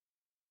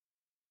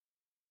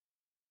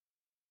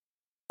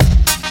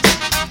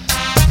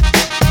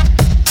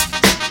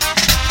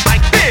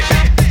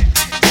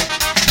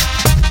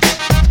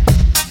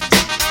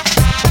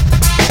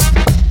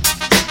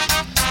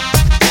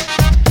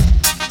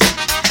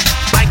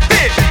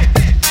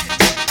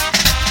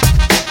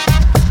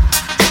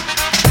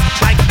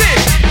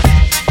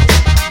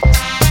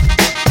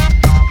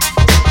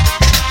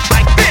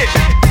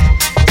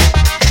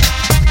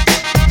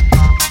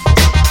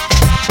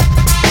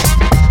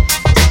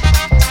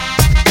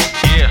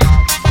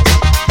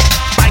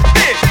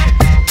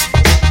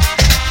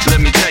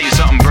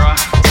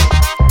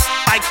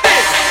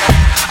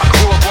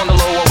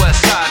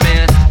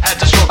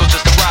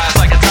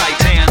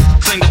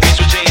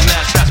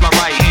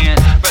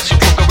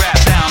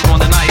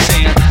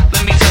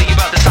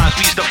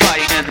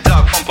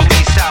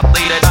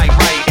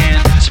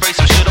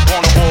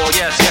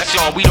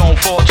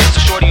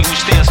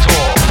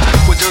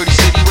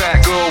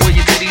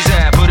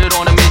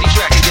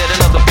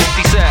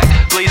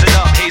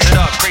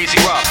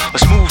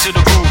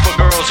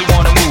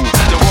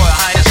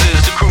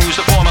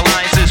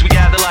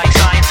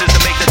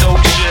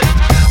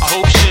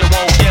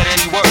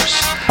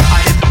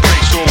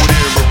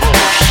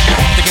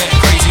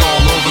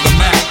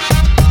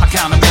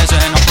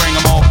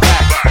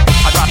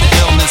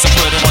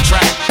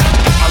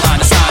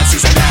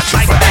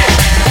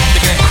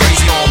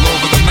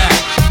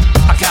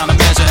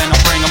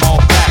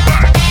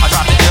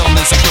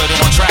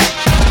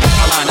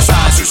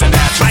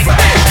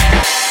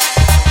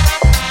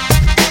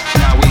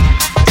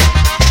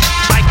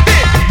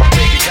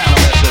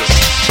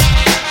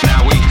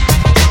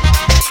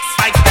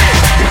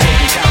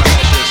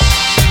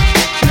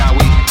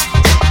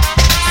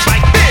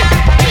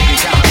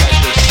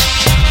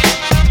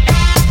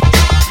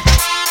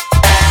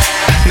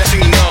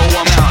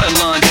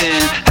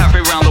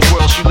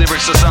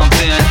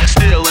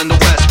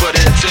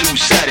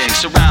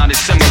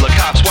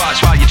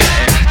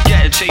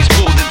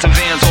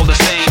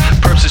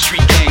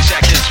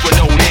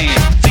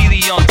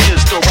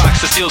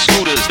steal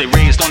scooters. They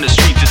raised on the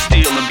street to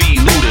steal and be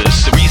looters.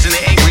 The reason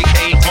they angry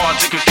ain't hard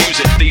to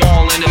confuse it. They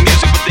all in the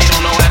music, but they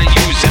don't know how to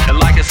use it. And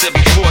like I said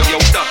before, yo,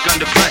 stuck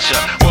under pressure.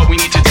 What we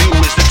need to do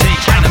is to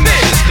take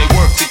countermeasures. They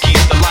work to keep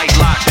the light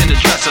locked in the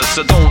dresser,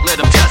 so don't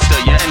let them test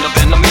her. You end up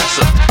in the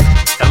messer.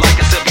 And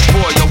like I said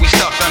before, yo, we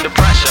stuck under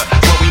pressure.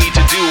 What we need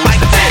to do is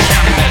to take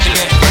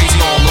countermeasures. Get crazy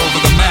all over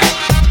the map.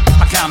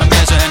 I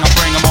countermeasure and I'll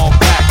bring them all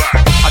back.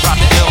 I drop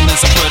the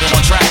illness and put it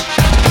on track.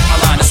 I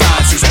line the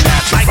science is a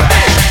natural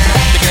fact.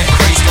 They get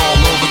crazy all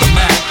over the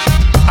map.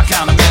 I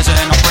countermeasure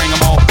and I'll bring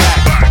them all back.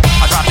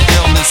 I drop the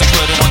illness and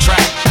put it on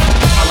track.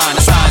 I line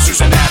the science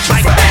is a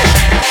natural fact.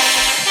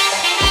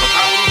 The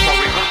time for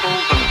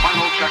rehearsals and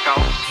final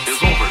checkout is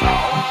over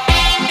now.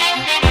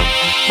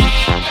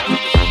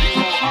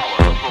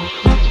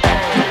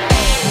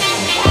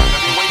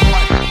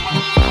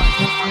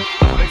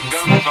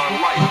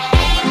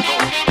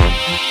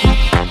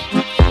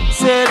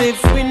 Said if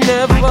we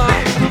never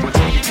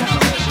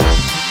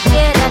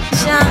get a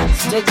chance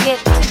to get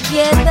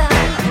together,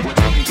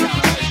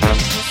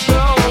 so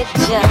with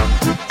ya,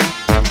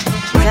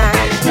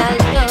 and I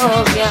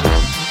love ya.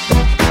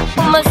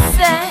 I'ma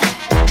say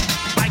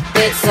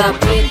it's a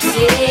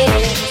pity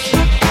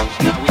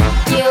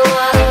you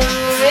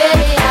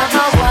already have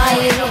a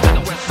wife,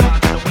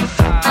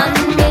 and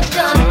me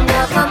don't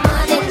have a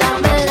man in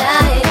my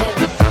life.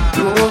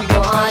 Oh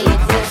boy,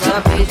 it is a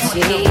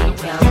pity.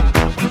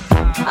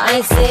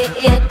 I say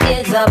it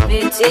is a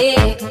pity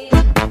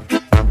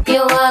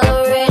you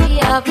already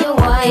have your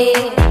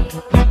wife,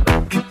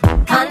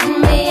 and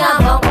me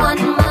have a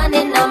one man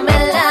in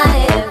my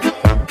life.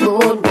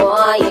 Good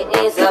boy, it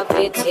is a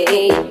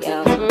pity.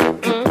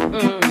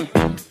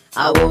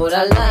 I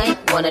woulda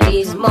liked one of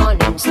these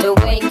mornings to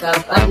wake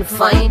up and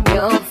find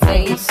your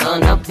face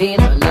on a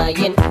pillow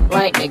lying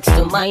right next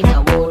to mine. I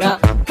woulda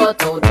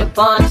put out the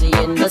party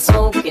in the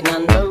smoking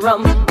and the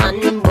rum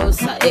and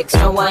bust a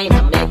extra wine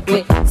and make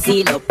we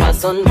seal up a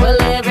sun. Well,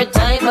 every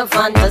time I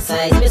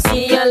fantasize, me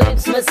see your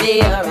lips, me see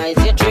your eyes,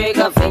 your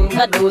trigger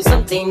finger do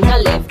something. I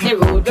left the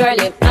road, girl,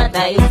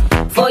 hypnotize.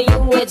 For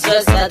you it's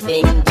just a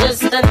thing,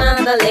 just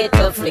another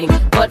little fling.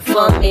 But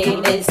for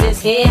me this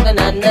is heaven,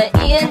 and the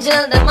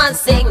angel that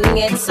must sing.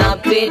 It's a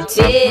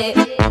pity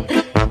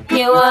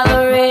you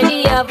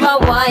already have a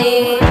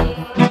wife,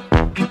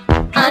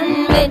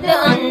 and me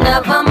don't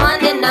have a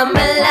man in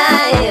my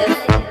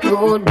life.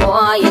 Good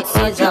boy, it's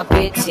such a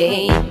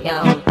pity,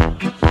 yeah.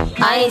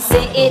 I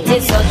say it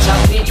is such a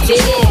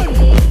pity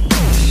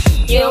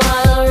you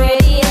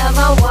already have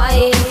a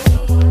wife,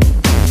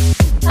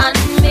 and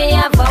me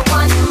have a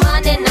one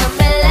man in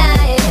my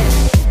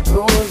life.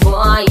 Good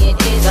boy,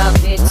 it is a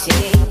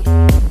pity.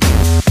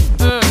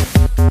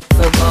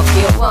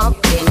 You walk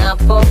in a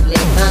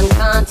public and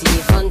can't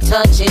even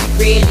touch it.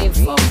 Really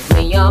fuck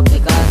me up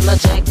because my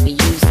check for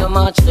you so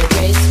much to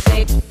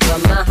respect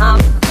from my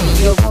heart.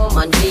 Be your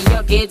woman, be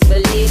your kids,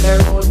 believe her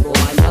old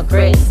boy, no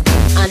Chris.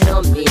 I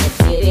know me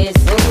it is,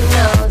 who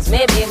knows?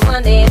 Maybe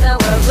one day the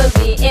world will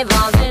be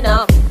evolved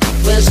enough.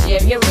 We'll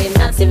share you in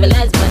a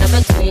civilized manner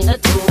between the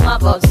two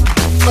of us.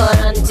 But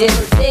until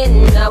then,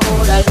 I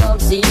would love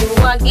to see you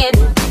again.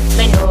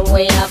 Me know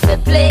we have to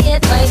play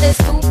it by the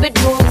stupid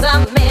rules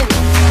of men.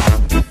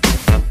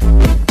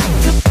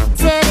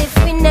 Said if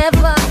we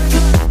never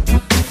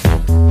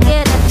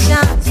get a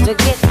chance to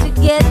get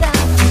together,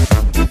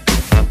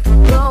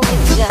 go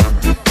with ya,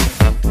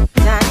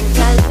 and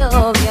I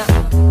love ya.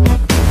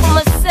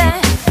 I'ma say,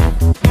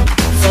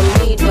 so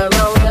meet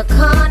around the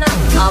corner,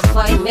 I'll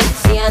find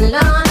Mitzi and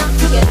Lana.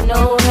 You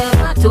know them,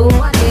 I do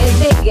what they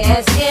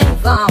biggest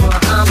informer.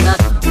 I'm not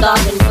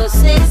starting for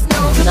 6,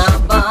 no,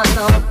 not bar,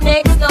 no,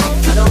 next, no.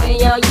 The way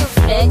how you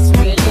flex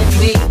really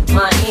pique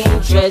my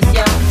interest,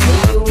 yeah.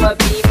 You are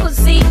people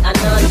see, and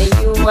only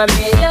you are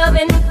me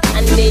loving,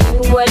 and me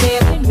you are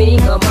there with me,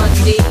 come on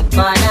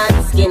deeper than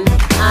skin.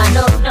 I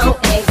don't know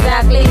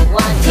exactly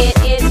what it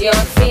is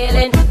you're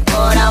feeling,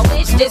 but I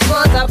wish this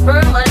was a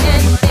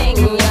permanent thing,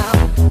 yeah.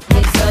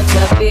 It's such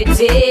a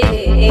pity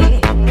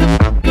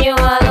you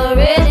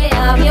already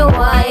have your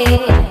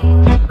wife,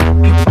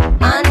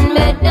 and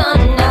me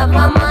don't have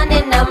a man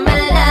in my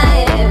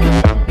life.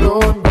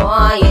 Good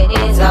boy, it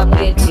is a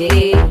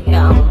pity,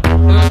 yeah.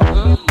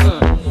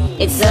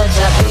 It's such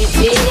a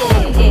pity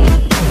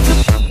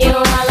you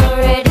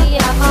already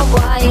have a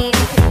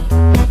wife,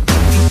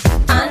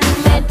 and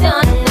me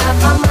don't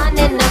have a man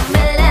in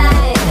my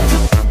life.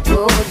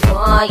 Good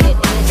boy, it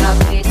is a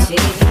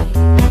pity.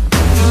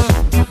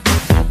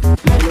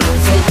 Me know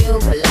say you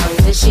belong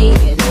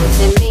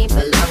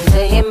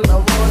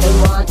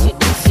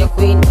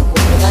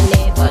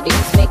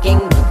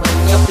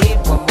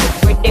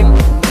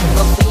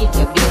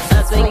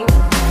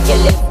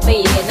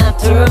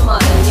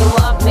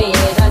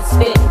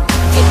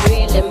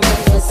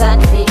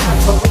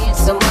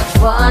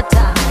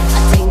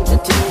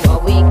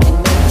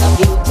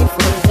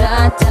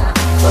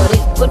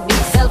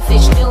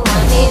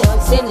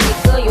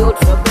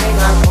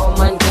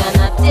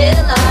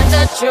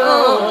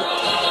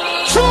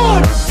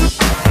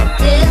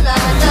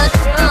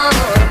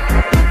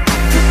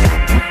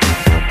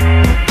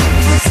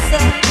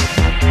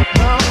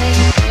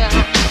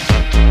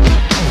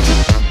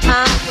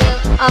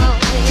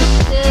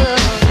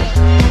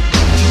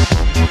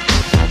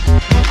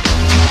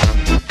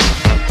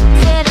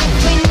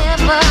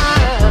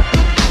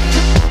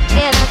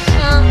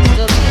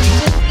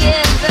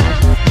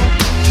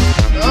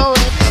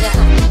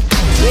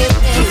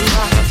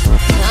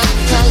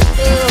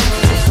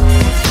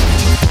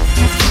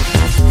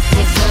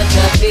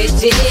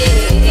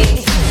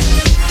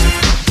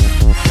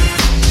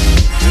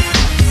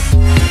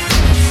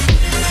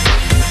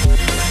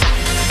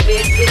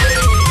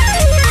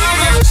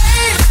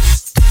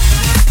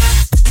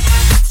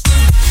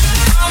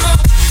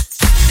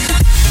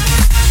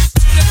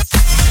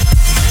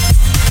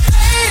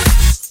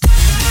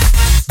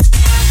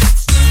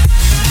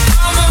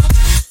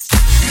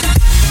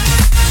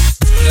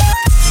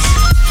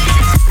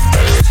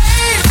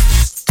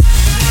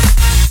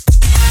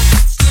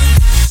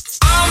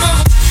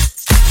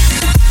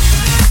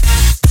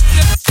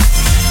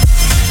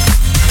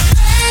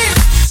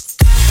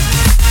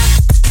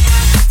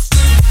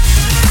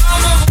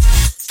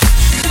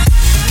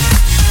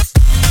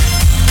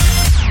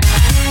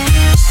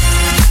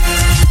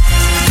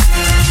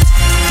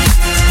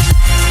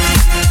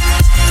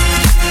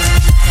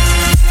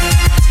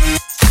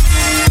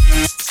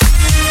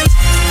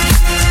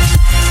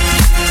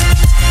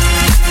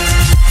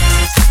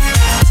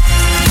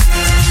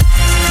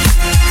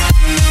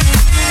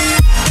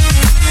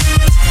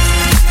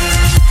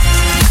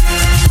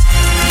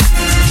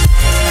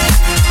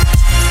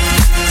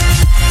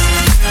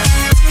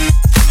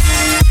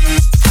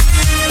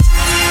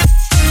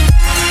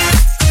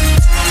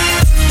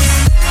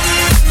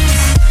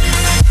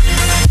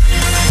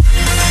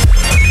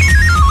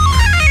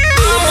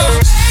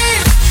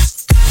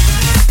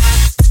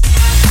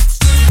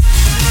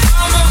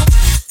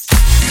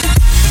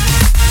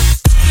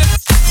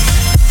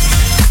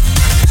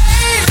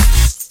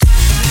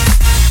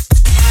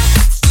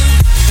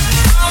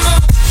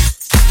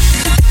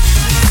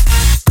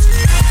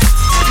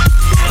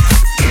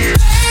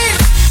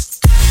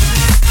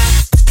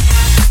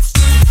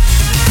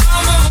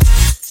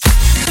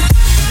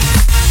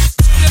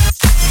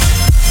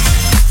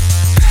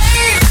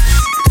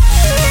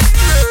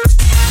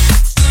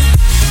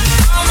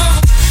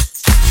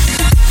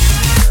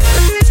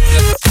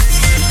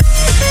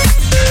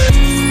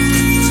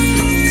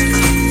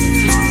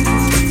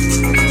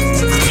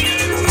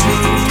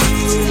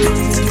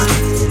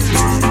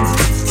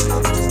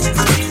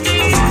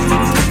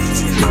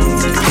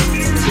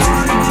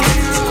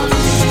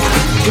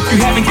you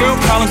having girl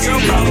problems,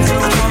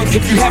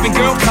 if you having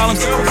girl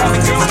problems,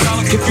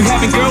 if you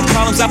having girl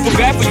problems, I feel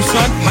bad for you,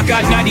 son. I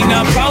got 99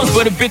 problems,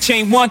 but a bitch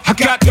ain't one. I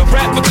got the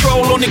rap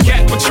patrol on the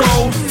cat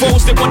patrol.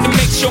 Foes that want to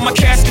make sure my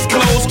casket's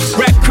closed.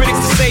 Rap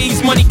critics that say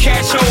he's money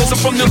cash holes. I'm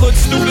from the hood,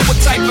 stupid. What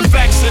type of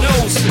facts are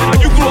those?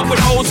 You grew up with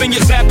holes in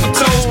your zapper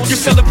toes. You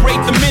celebrate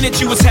the minute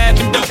you was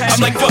having dope.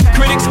 I'm like, fuck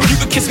critics, you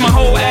could kiss my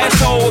whole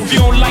asshole. If you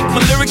don't like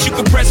my lyrics, you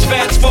can press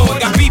fast forward.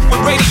 Got beef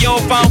with radio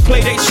if I don't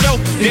play they show.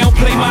 They don't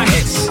play my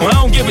hits, well,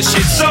 I don't give a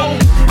shit. So,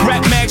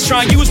 rap mags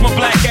try and use my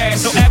black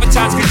ass so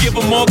advertisers could give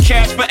them more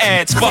cash for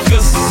ads.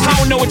 Fuckers, I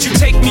don't know what you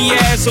take me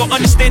as or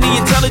understand the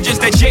intelligence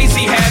that Jay-Z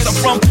has. I'm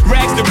from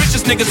rags, the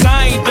richest niggas,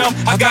 I ain't dumb.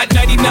 I got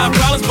 99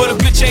 problems, but a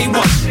bitch ain't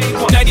one.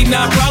 99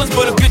 problems,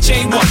 but a bitch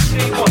ain't one.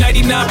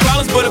 99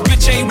 problems, but a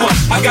bitch ain't one.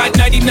 I got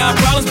 99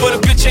 problems, but a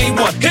bitch ain't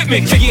one. Hit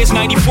me. The year's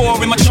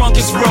 94 and my trunk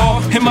is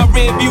raw. In my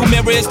rear view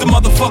mirror is the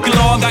motherfucking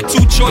law. Got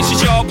two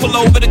choices, y'all. Pull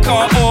over the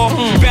car or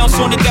bounce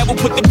on the devil,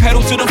 put the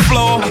pedal to the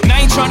floor. And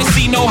I ain't trying to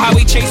see no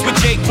highway chase with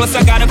Jake. Plus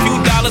I got a few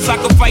dollars, I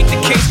could fight the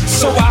case.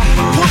 So I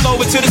pull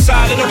over to the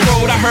side of the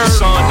road. I heard,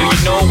 son, do you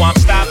know why I'm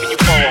stopping you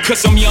for?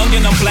 Cause I'm young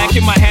and I'm black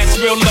and my hat's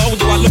real low.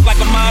 Do I look like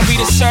a mind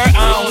reader, sir?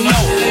 I don't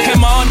know.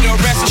 Am I under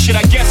arrest or should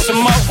I guess some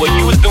more? Well,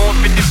 you was doing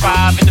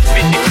 55 in the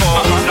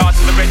 54.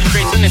 Lost the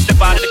registration and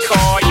step out of the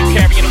car. You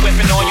carrying a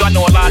weapon on you, I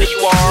know a lot of you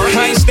are.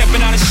 I ain't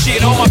stepping out of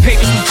shit, all my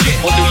papers legit.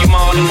 Well, do you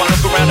mind if I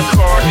look around the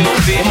car a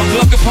little bit? Well, my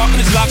glove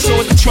compartment is locked, so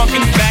it's the trunk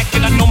in the back.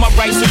 And I know my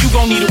rights, so you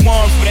gon' need a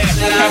warrant for that.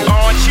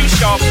 Aren't you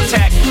sharp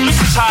attack? You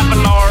some type of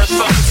law or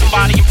something,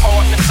 somebody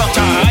important or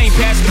something. I ain't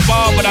past the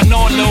bar, but I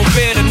know a little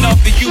bit enough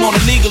that you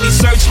wanna legally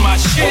search my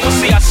shit. We'll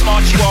see how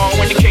smart you are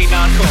when the K9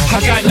 comes. I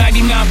got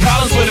 99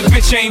 problems, but a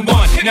bitch ain't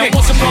one. Now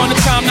once upon a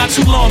time, not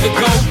too long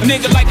ago, a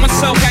nigga like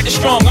myself had the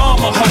strong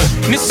arm of hoe.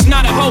 And this is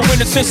not a hoe in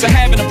the sense of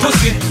having a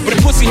pussy, but a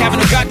pussy having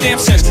a goddamn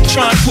sense to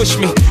try and push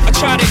me. I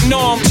try to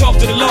ignore him, talk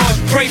to the Lord,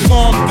 pray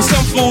for him, but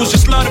some fools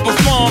just love to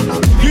perform.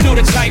 You know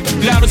the type,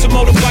 loud as a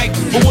motorbike,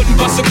 but wouldn't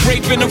bust a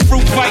grape in a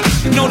fruit fight.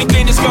 The only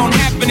thing that's gonna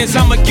happen is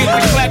I'ma get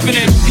the clapping,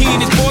 and he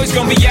and his boys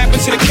gonna be yapping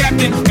to the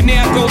captain. And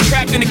there I go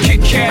trapped in a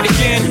Kit Kat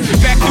again,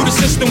 back through the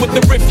system with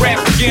the riff rap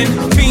again.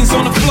 Fiends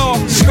on the floor,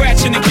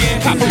 scratching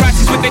again.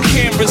 Paparazzis with their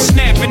cameras,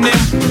 snapping them.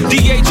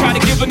 DA try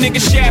to give a nigga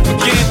shaft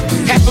again.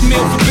 $500,000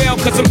 for bail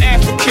cause I'm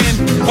African,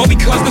 or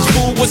because this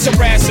fool was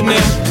harassing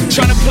them.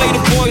 Trying to play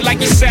the boy like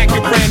you're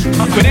saccharine,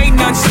 but ain't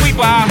none sweet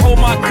but I hold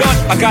my gun.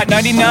 I got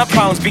 99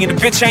 pounds, being a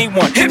bitch ain't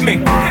one. Hit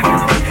me.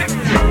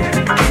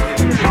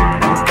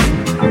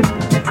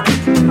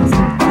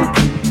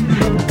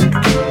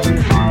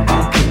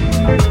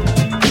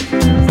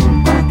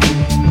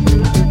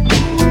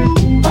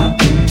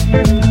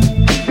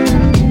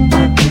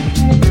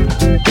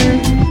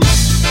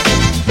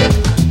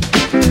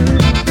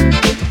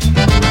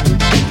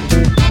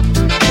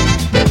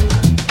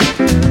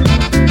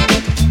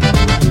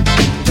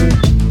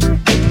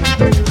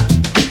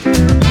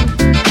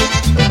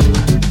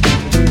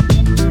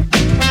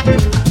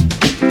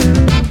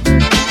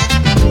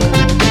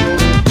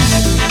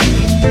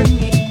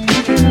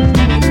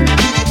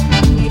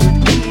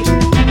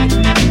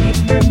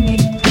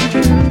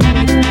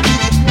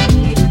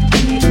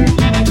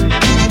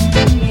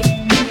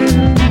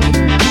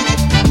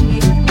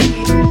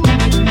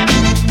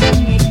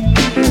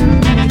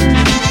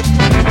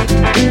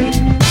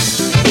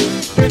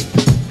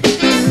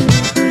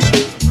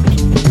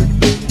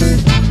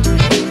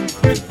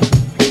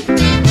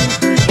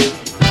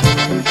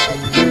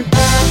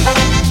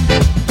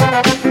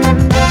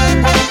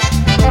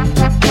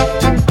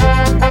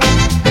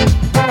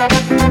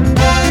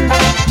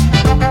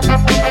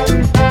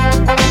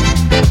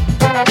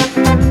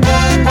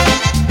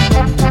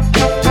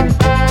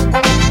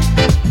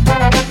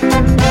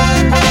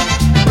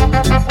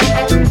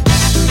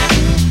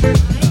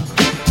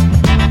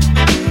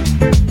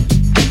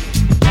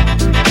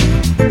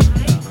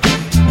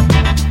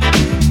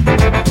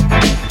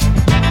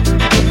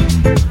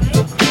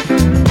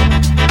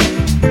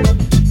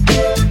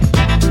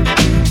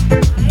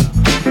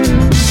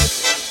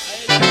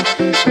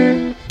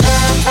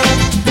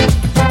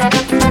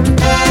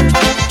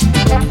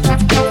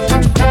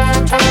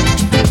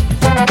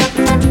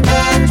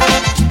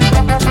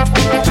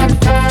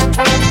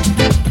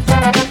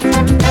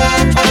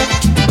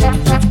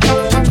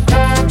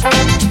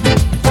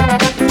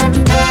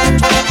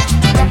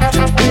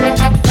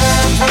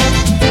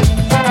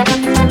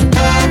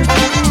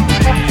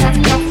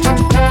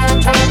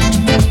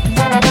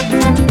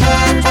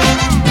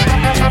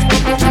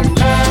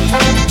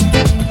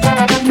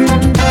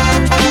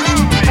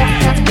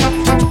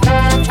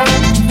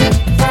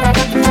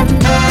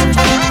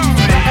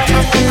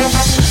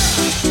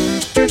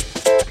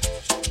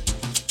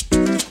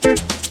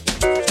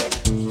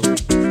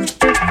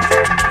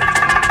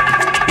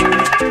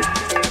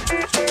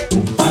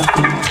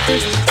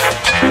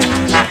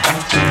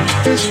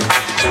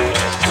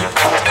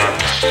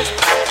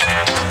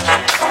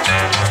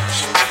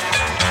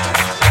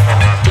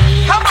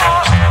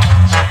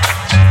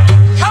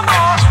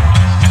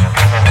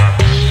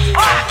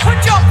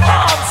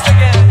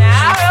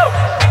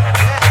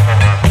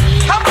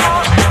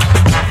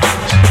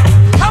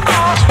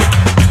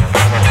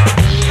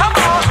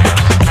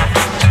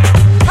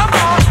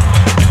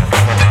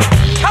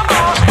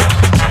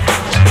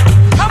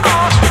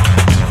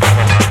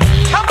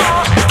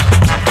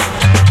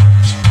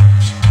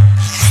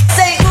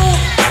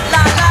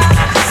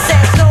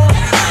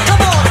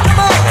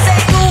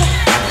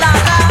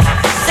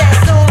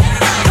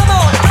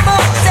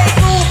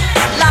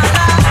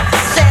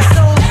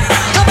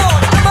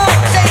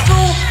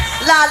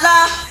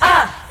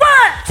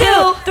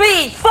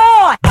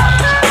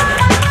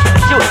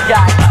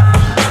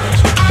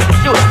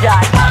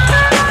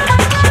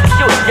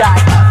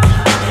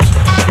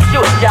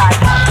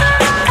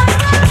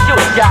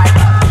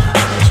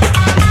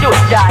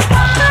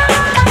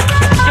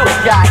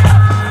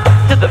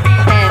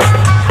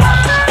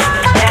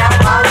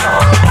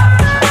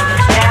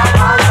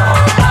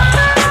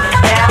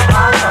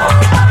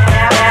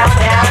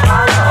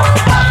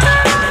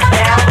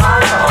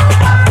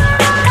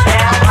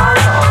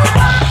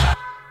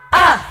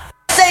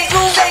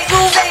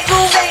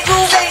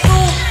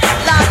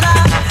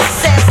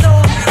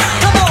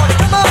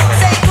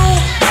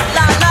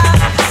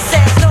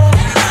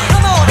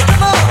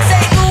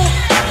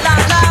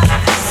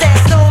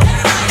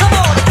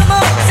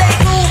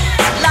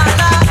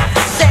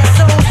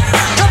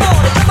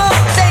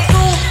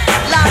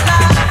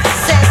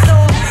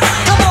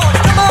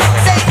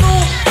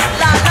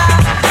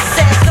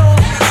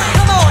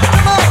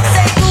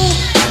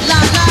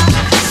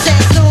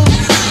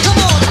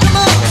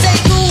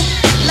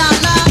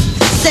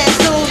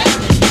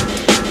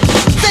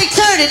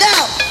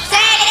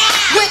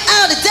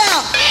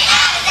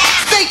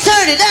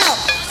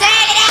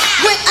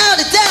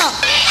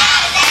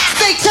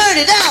 turn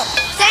it out.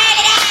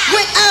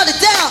 Without a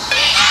doubt.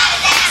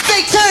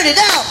 Say turn it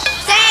out.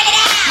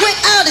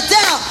 Without a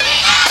doubt.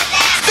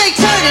 Say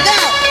turn it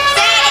out.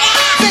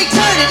 Say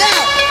turn it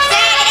out.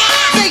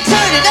 Say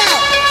turn it out.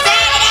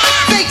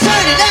 Say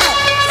turn it out. Say turn it out.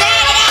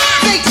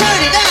 Say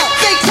turn it out.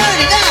 Say turn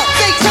it out.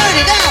 Say turn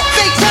it out.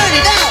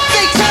 Say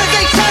turn.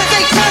 Say turn. Say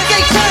turn.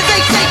 Say turn.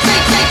 Say say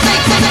say say say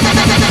say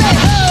say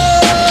ho.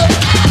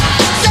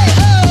 Say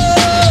ho.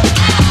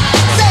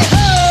 Say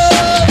ho.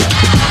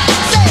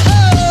 Say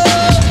ho.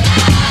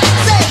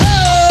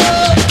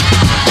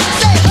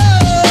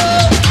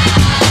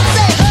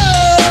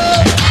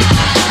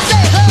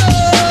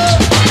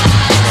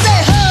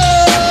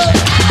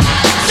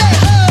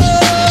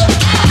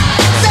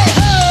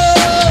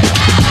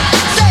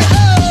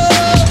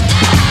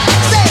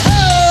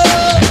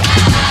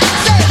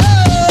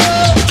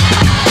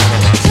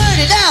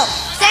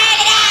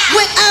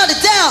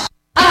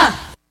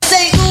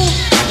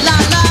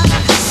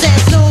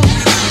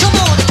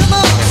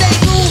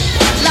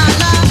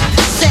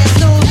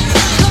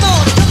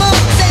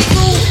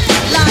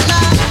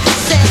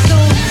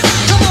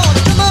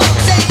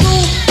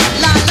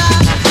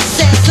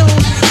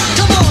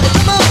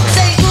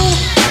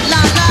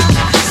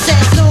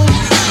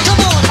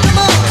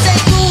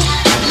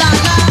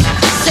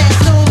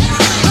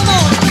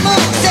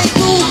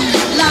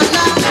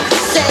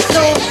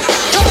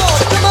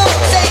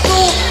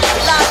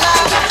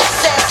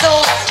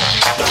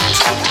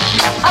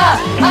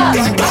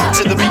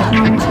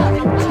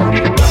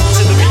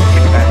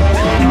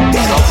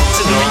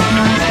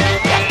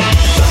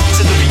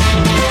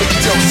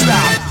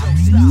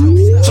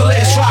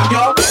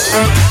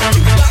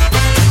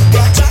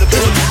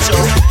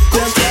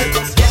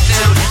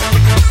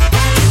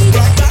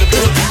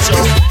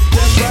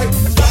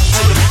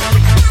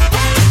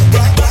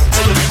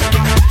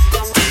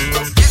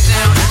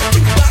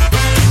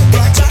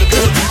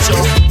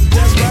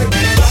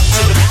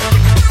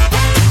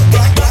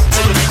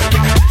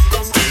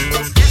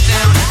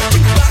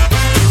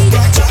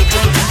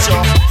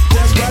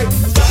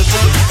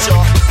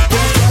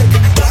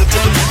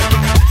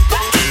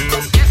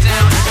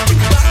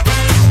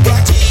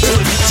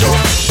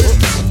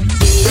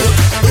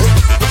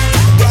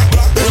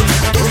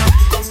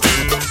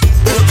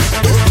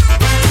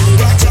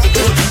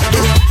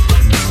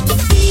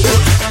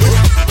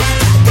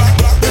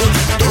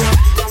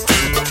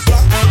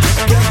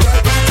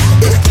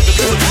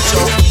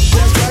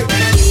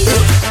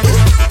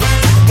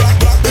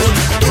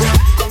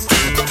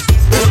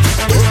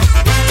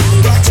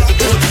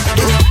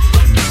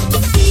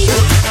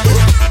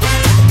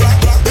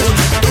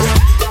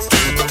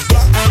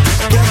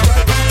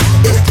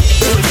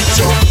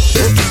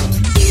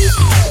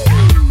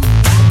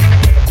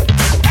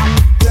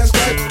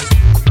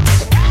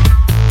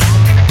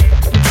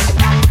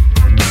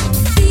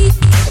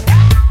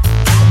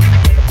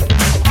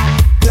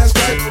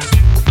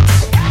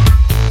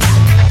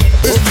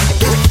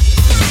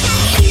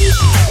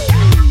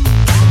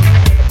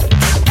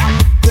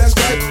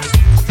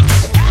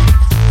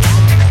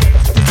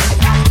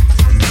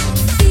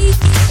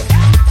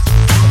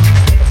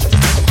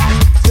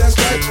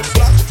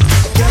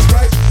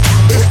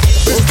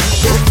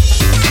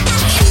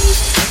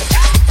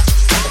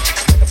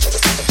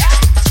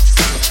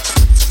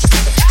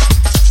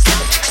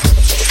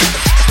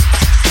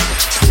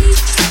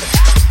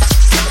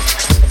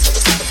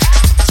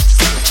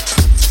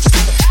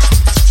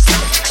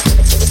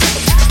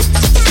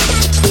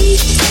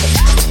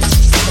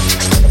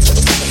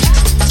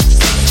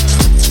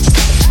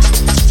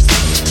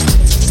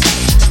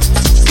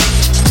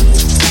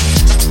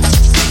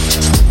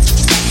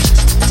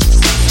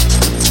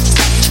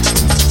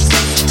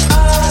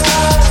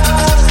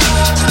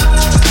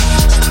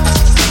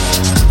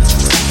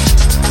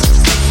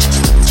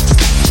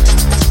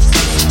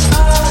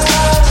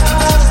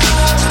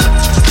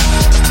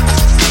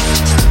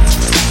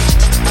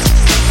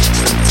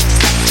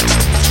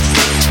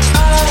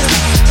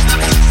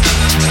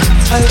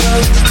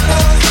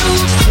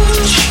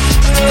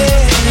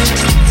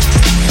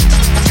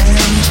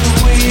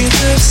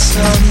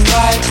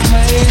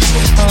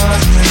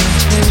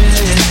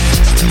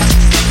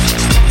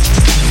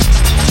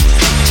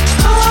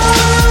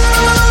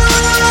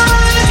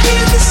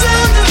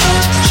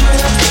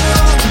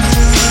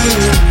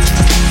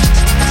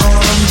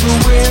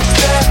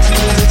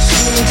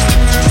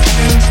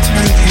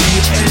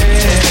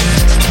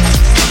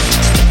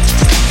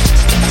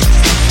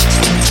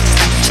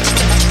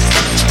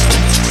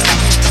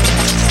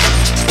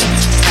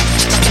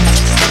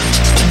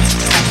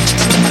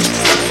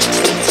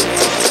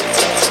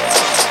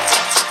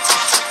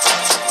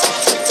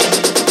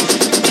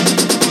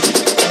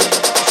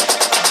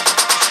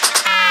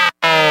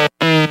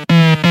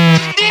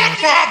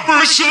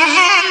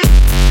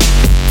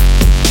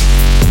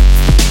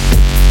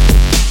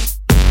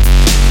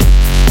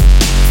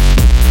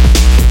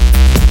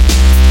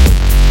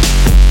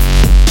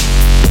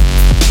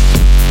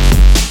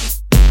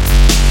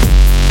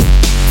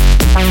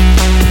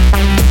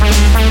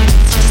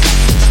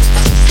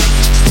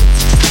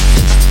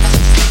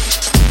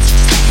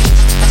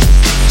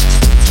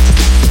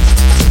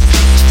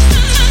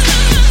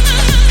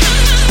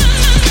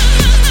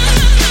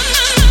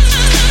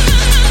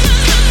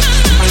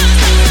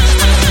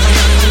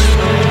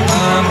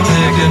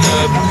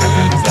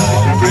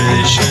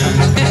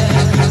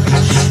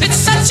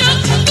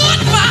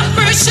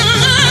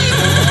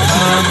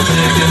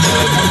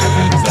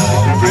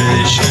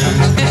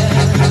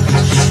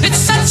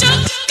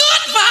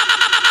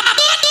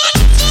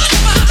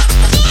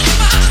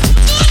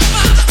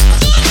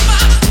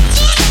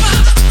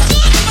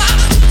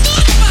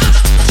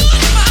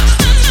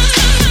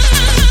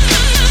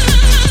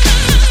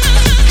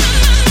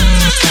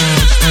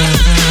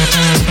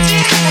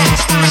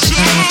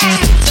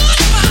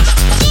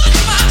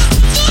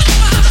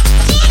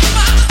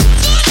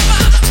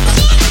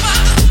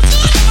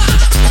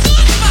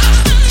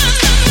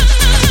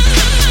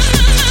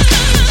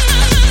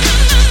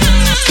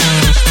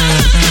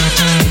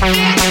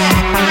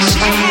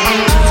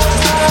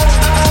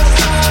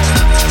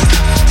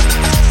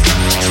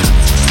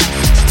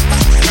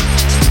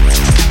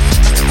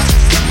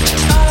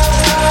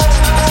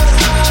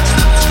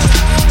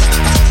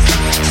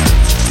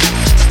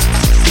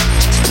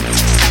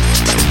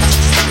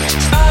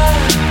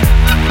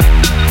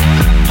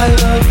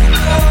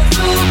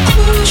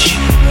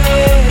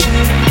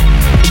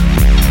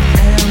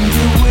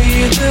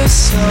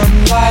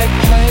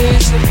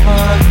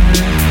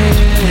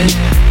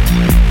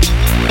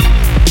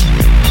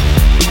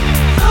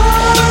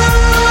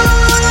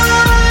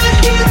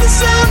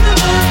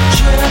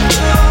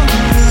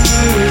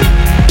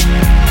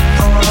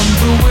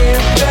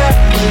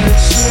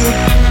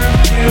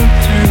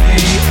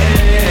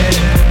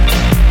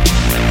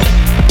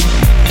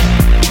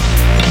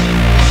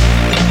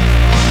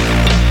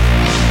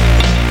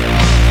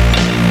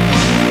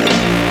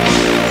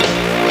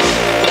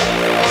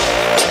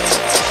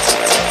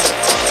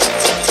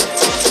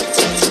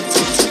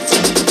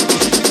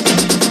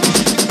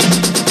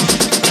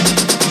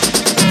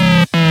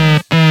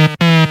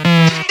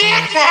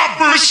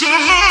 vibration.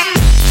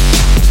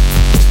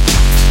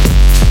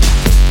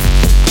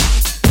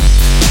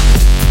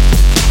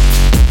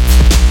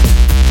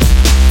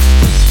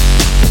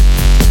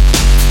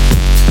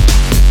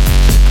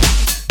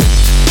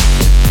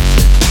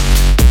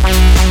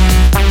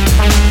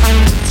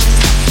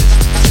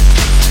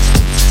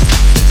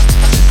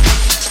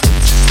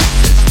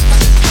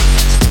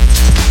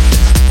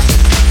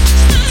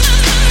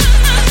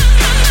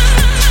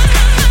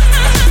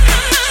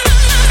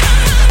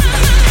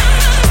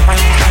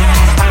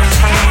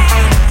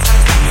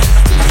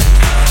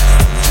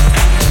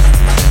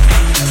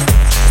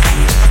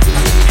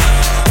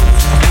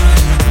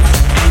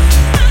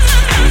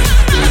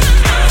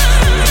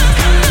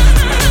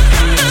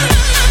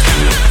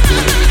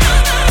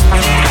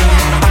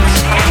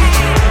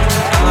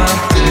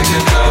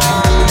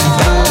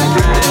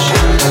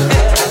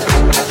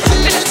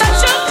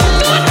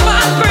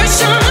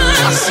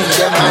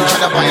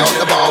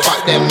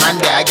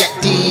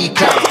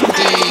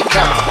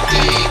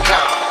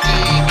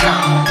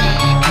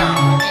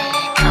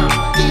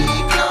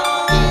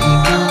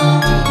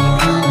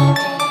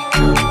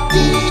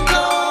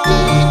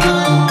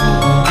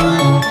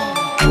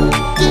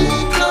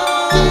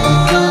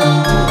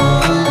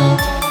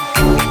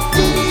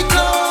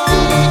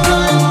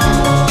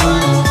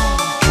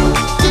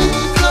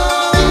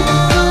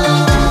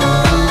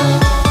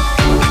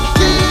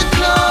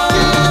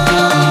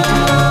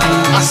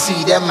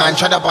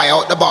 Try to buy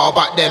out the ball,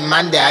 but then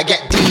man there I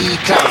get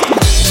declined.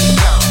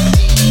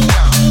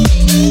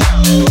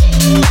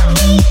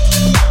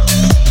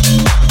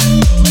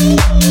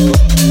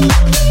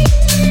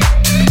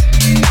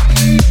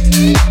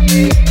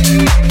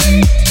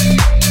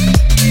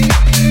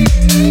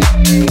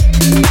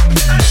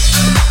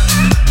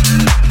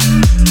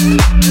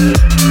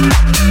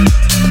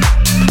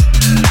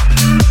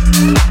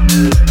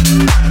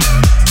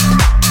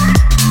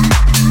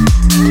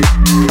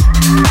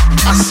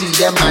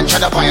 Man try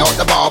to buy out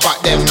the ball,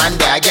 but them man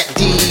there get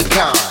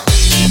declined.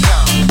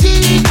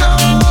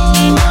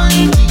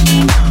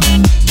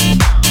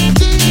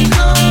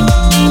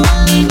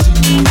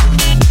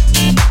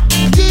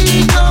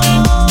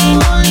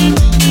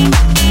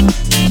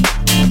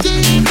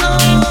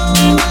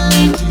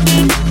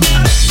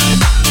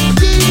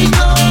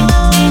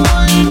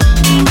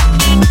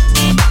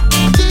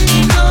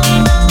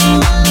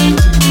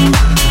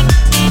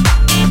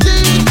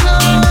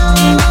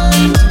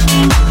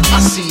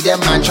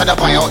 Man try to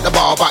buy out the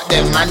ball, but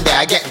them man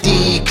there get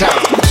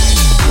declined.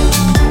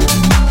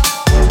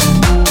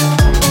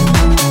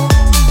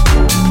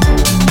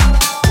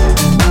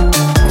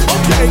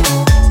 Okay.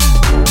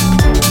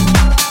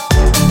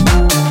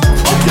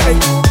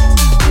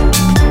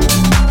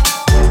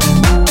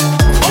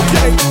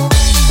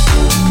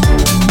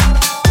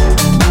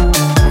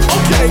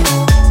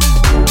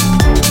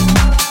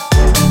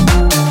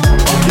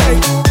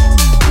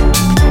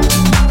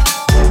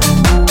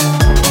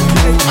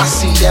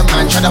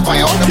 Man try to buy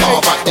out the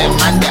ball, but them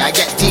man there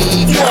get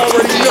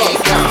declined.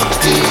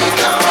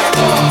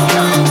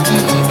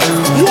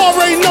 You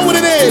already know what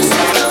it is.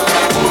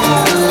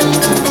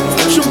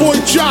 It's your boy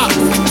Jock.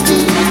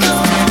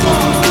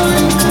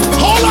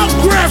 Hold up,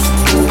 Griff.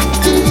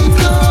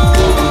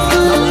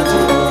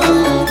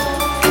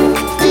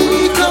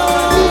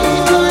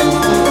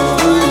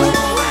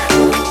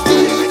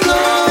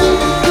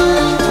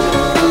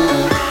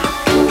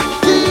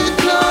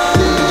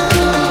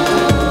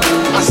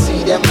 I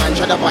see them man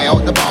try to buy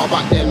out the ball,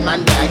 but them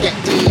man there get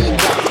declined.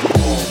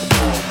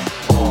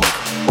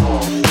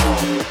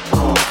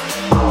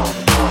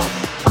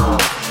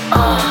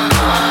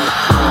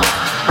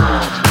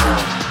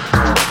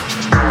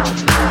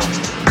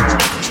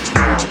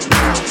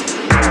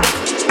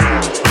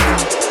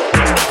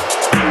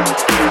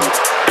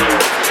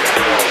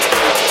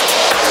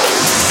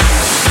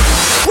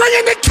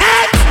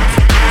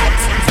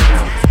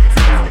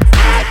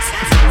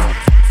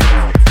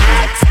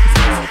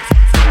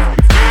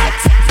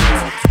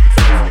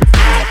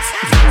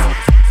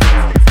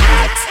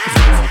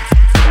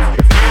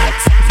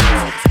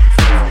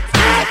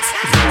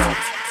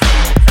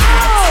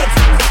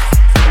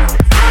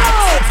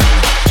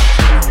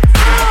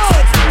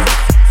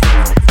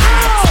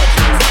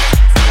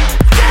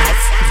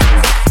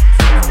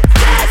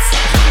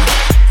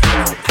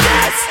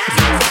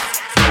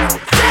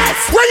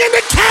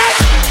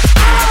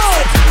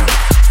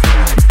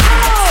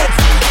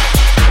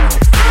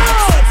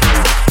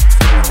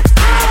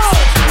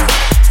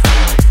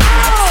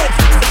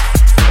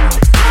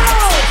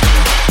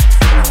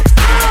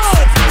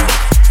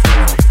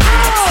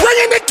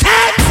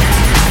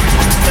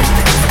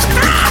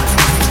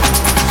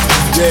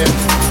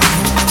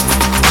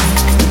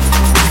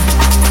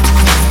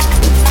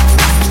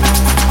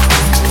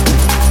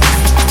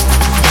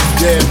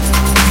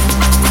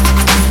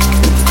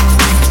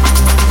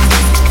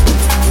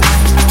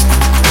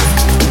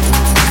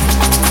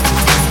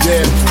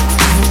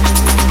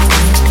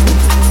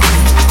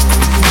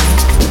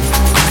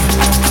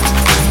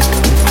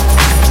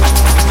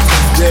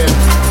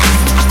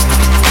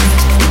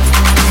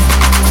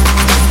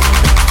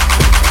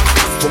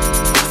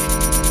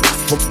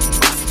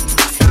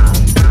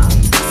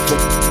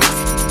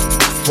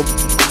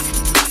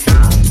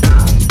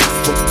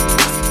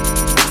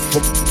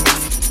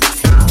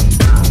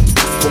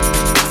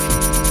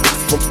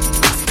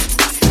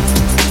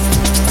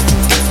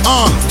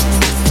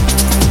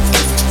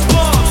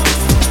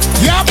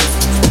 Yep.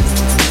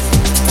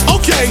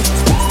 Okay.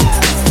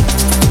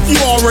 You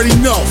already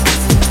know.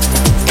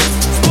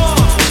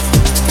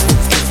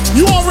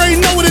 You already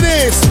know what it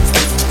is.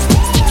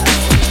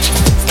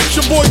 It's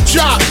your boy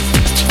Jock.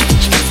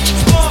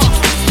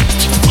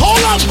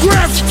 Hold up,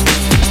 Griff.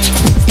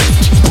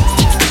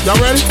 Y'all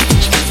ready?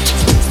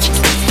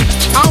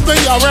 I don't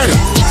think y'all ready.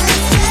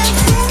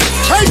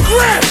 Hey,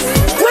 Griff,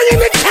 bring in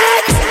the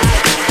cats.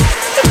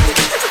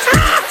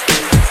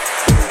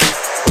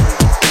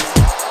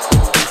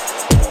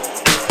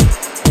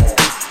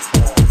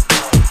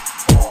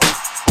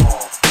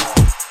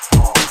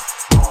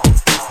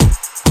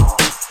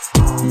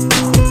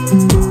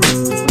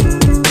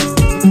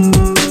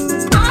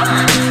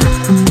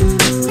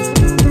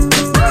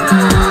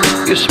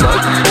 You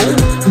smoke, fool?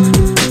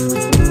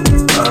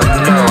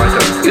 No, I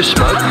don't. You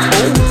smoke,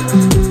 fool?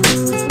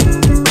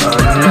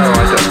 No, I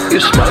don't. You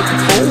smoke,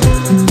 fool?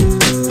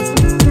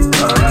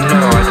 No,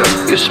 I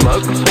don't. You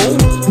smoke, fool?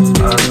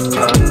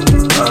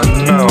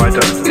 No, I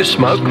don't. You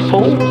smoke,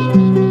 fool?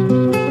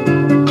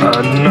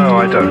 No,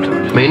 I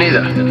don't. Me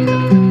neither.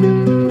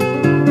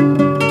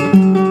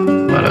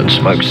 I don't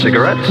smoke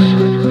cigarettes. I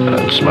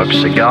don't smoke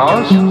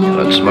cigars. I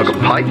don't smoke a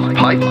pipe.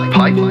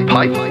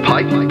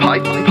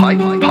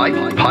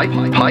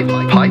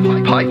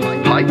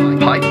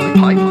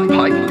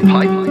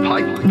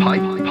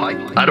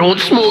 I don't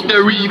smoke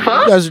the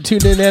reefer. You guys are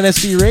tuned in to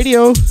NSB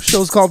Radio.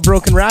 Show's called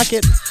Broken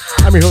Racket.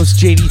 I'm your host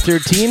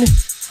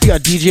JD13. We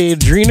got DJ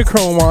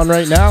Adrenochrome on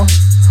right now.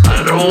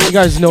 You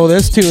guys know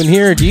this tune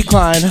here,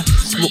 Decline.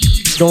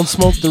 Don't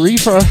smoke the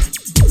reefer.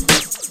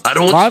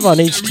 Live on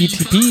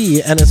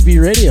http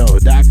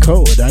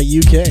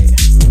nsbradio.co.uk.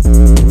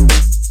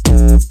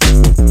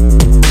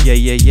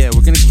 Yeah.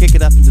 We're gonna kick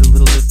it up into a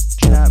little bit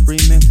chat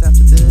remix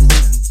after this,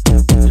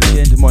 and we'll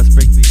get into more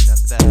breakbeats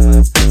after that.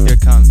 But here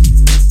it comes.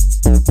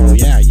 Oh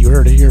yeah, you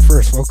heard it here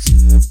first, folks.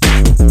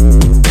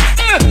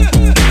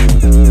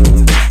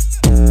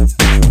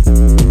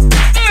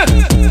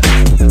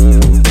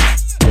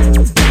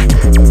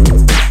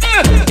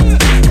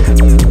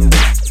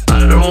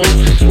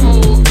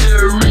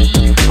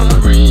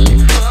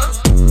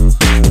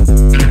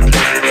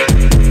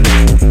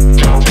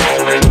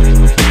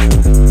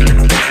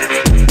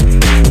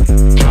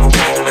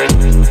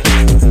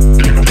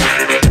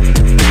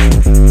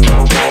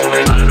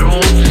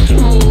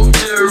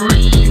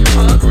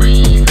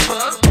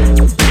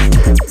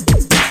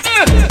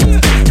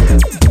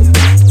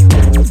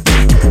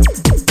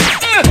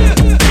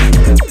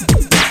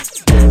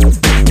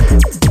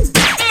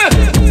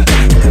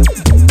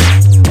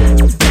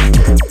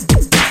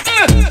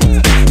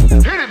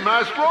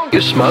 You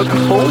smoke,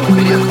 fool? No,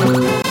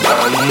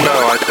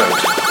 I don't.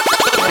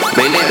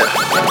 Me neither.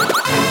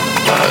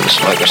 I don't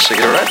smoke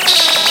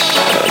cigarettes. I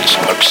don't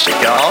smoke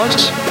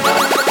cigars. I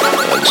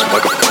don't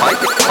smoke a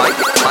pipe.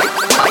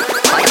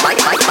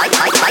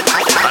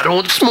 I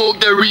don't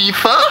smoke the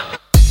reefer.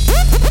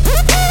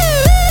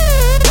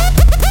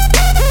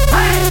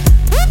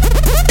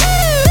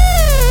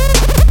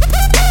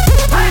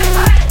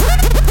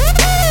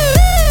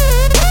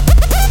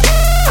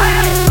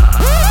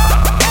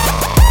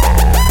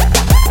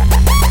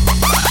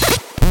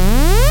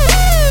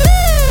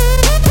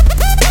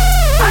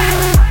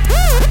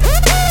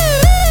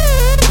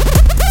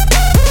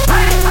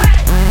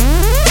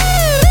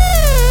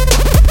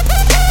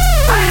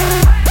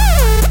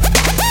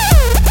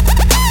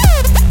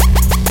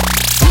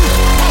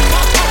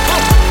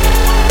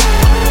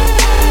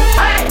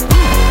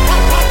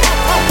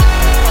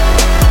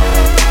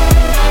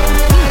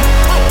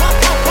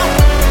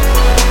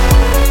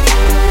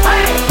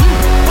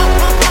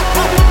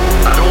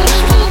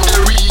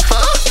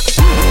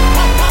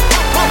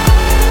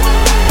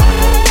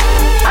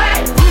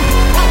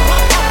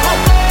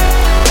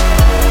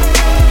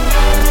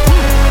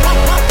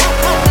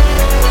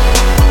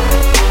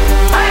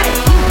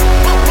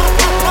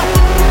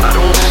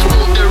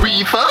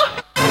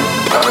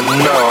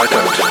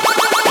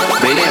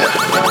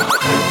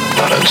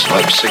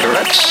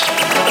 Cigarettes, I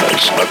don't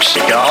smoke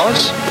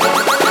cigars, I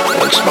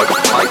don't smoke a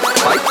pipe.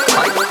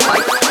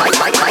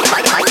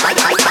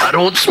 I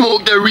don't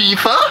smoke the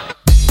reefer.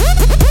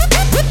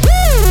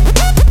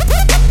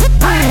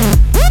 Hey!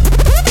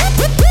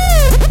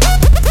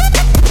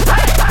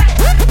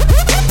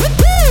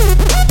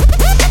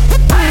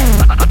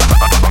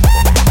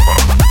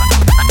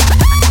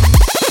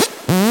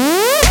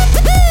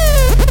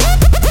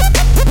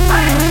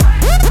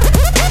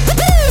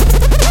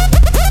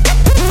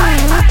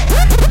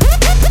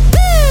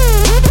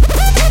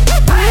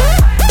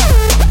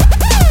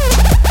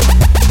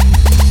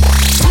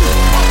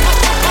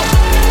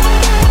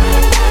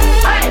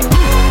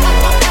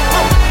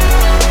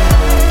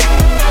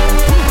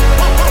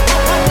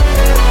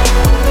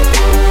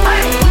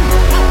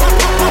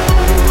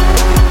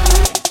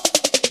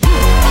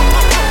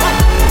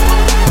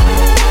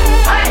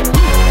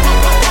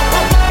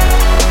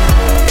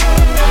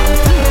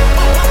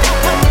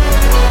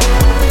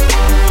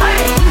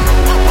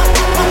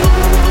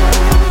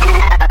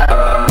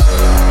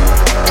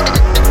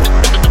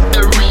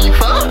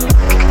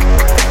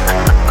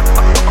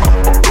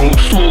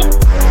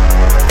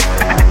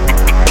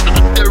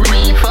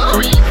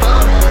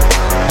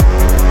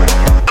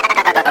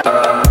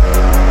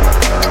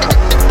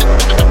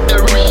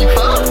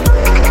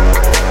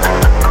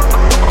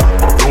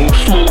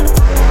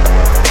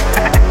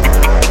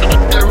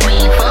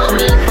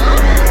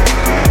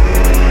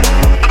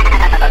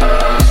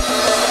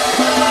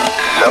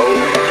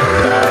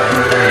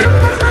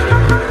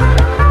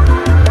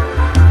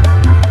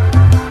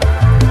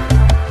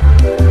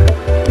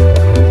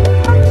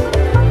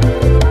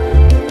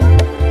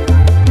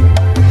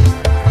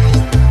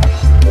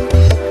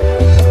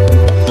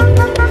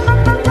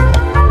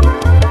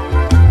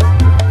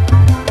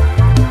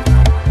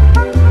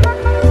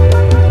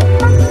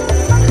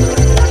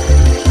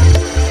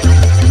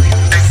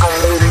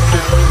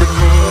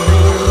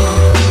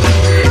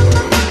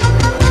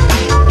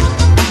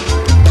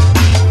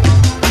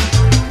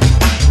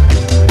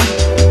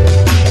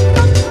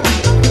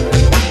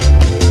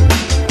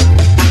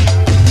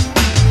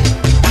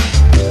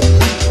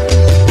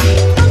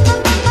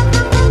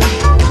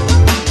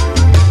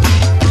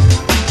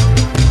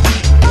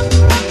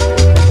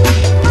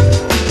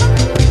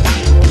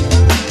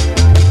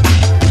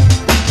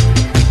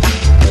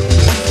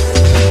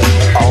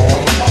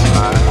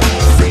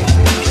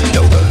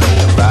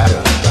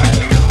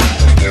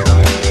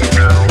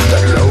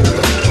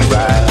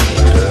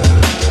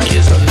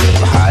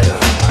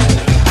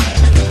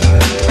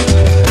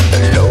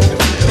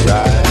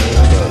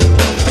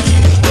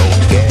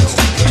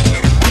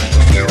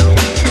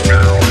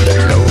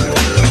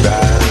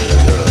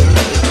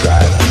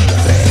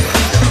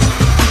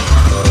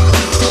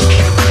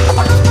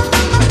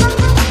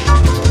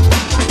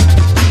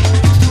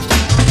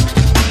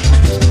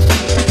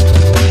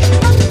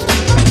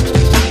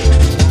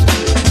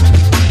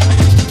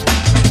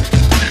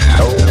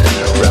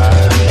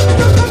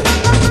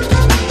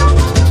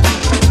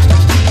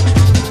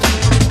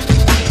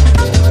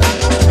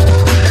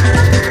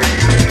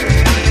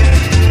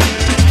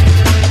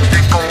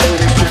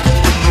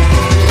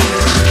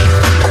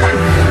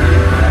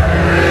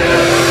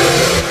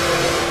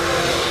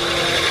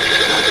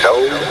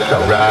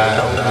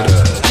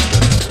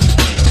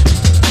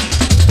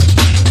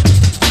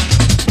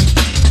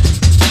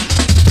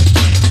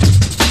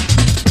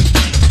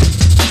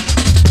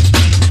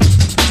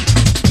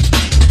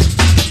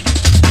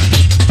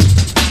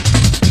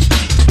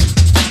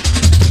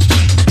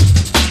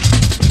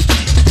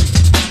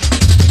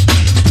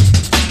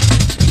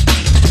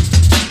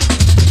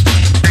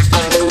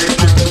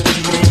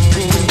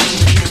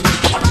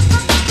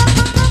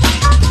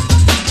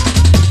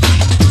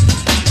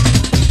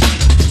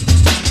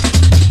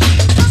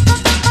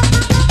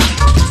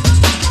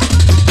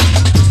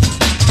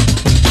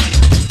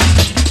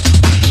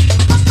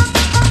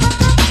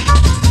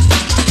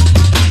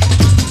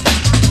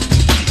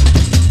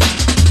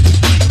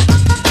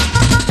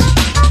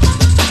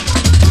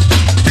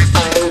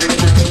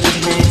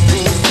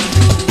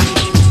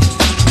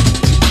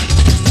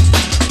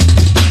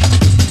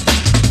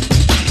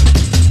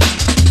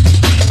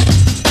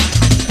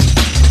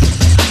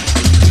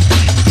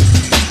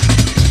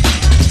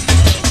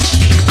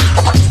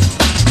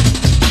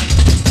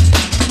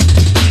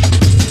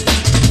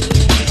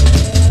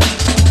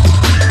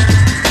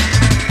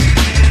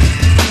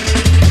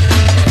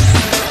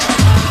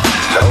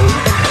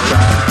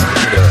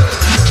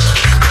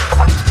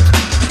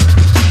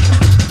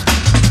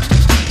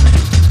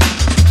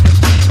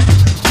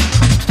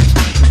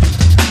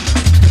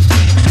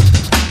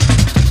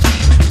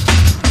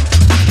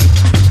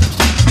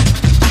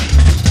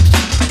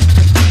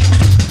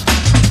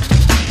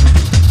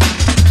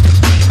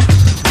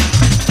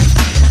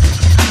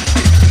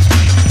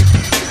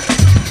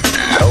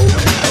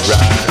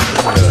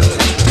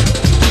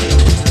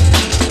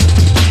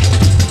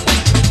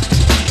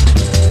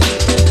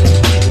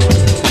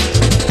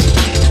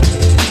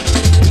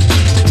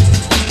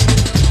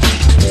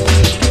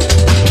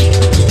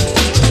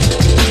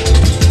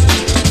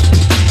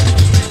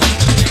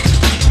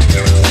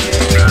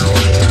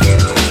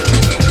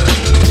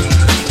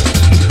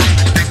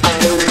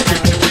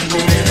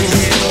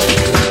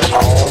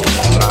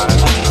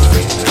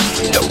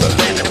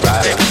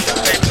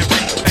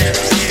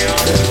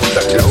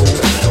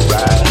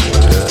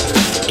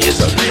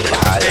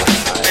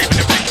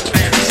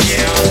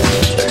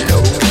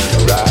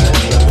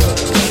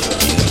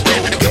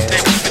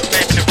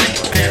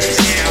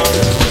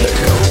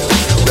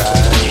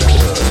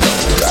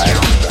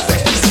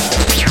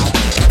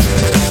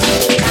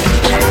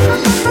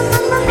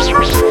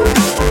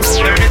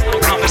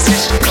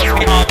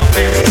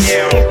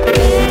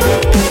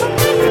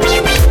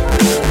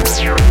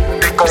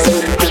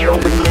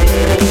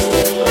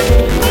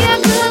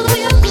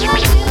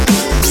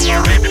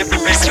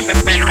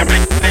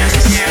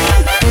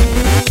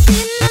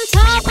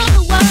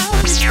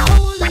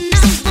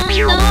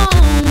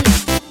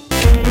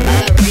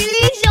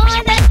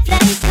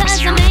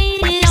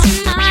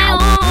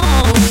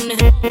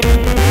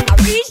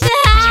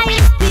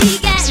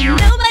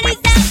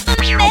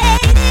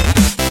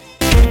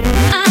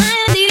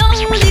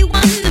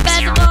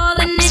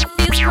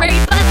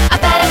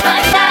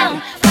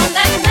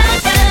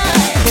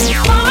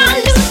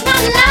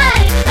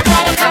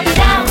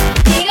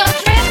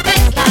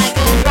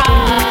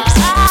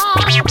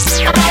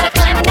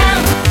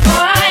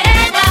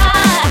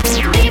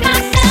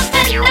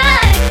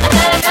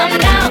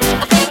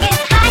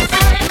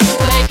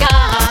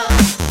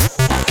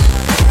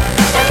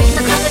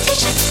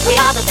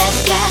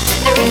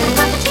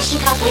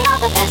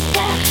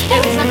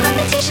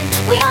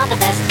 competition, we are the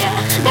best, yeah.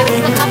 There is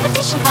no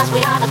competition, cause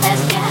we are the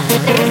best, yeah.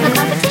 There is no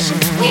competition,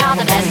 we are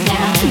the best,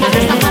 yeah.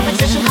 There is no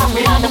competition, cause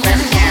we are the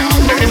best, yeah.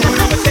 There is no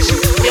competition,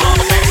 we are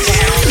the best,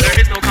 yeah. There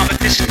is no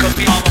competition, cause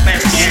we are the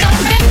best,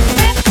 yeah.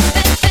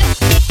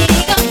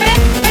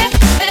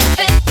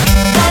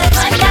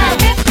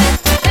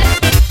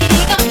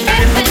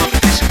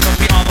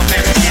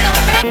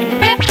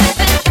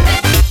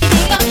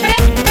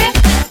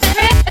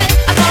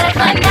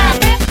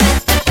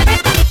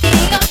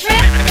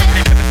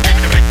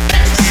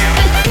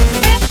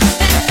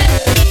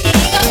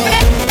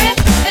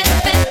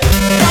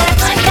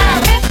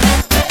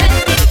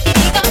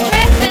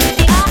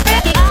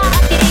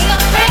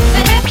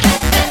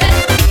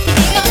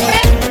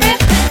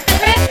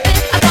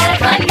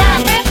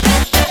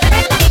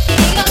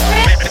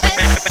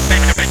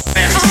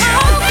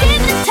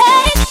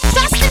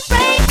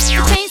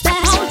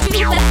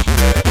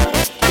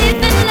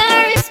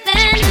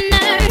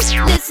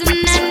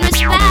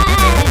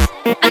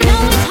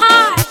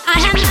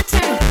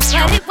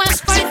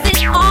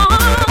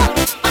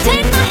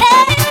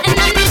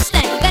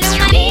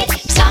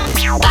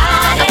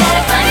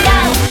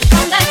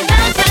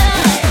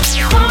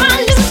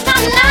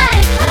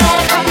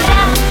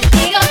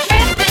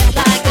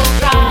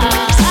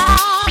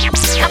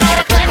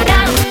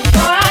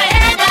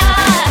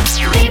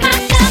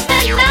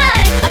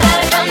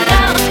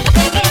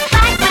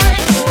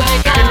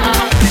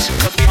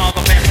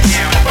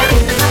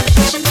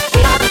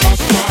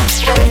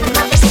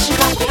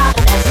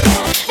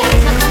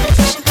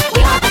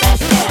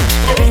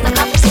 There is no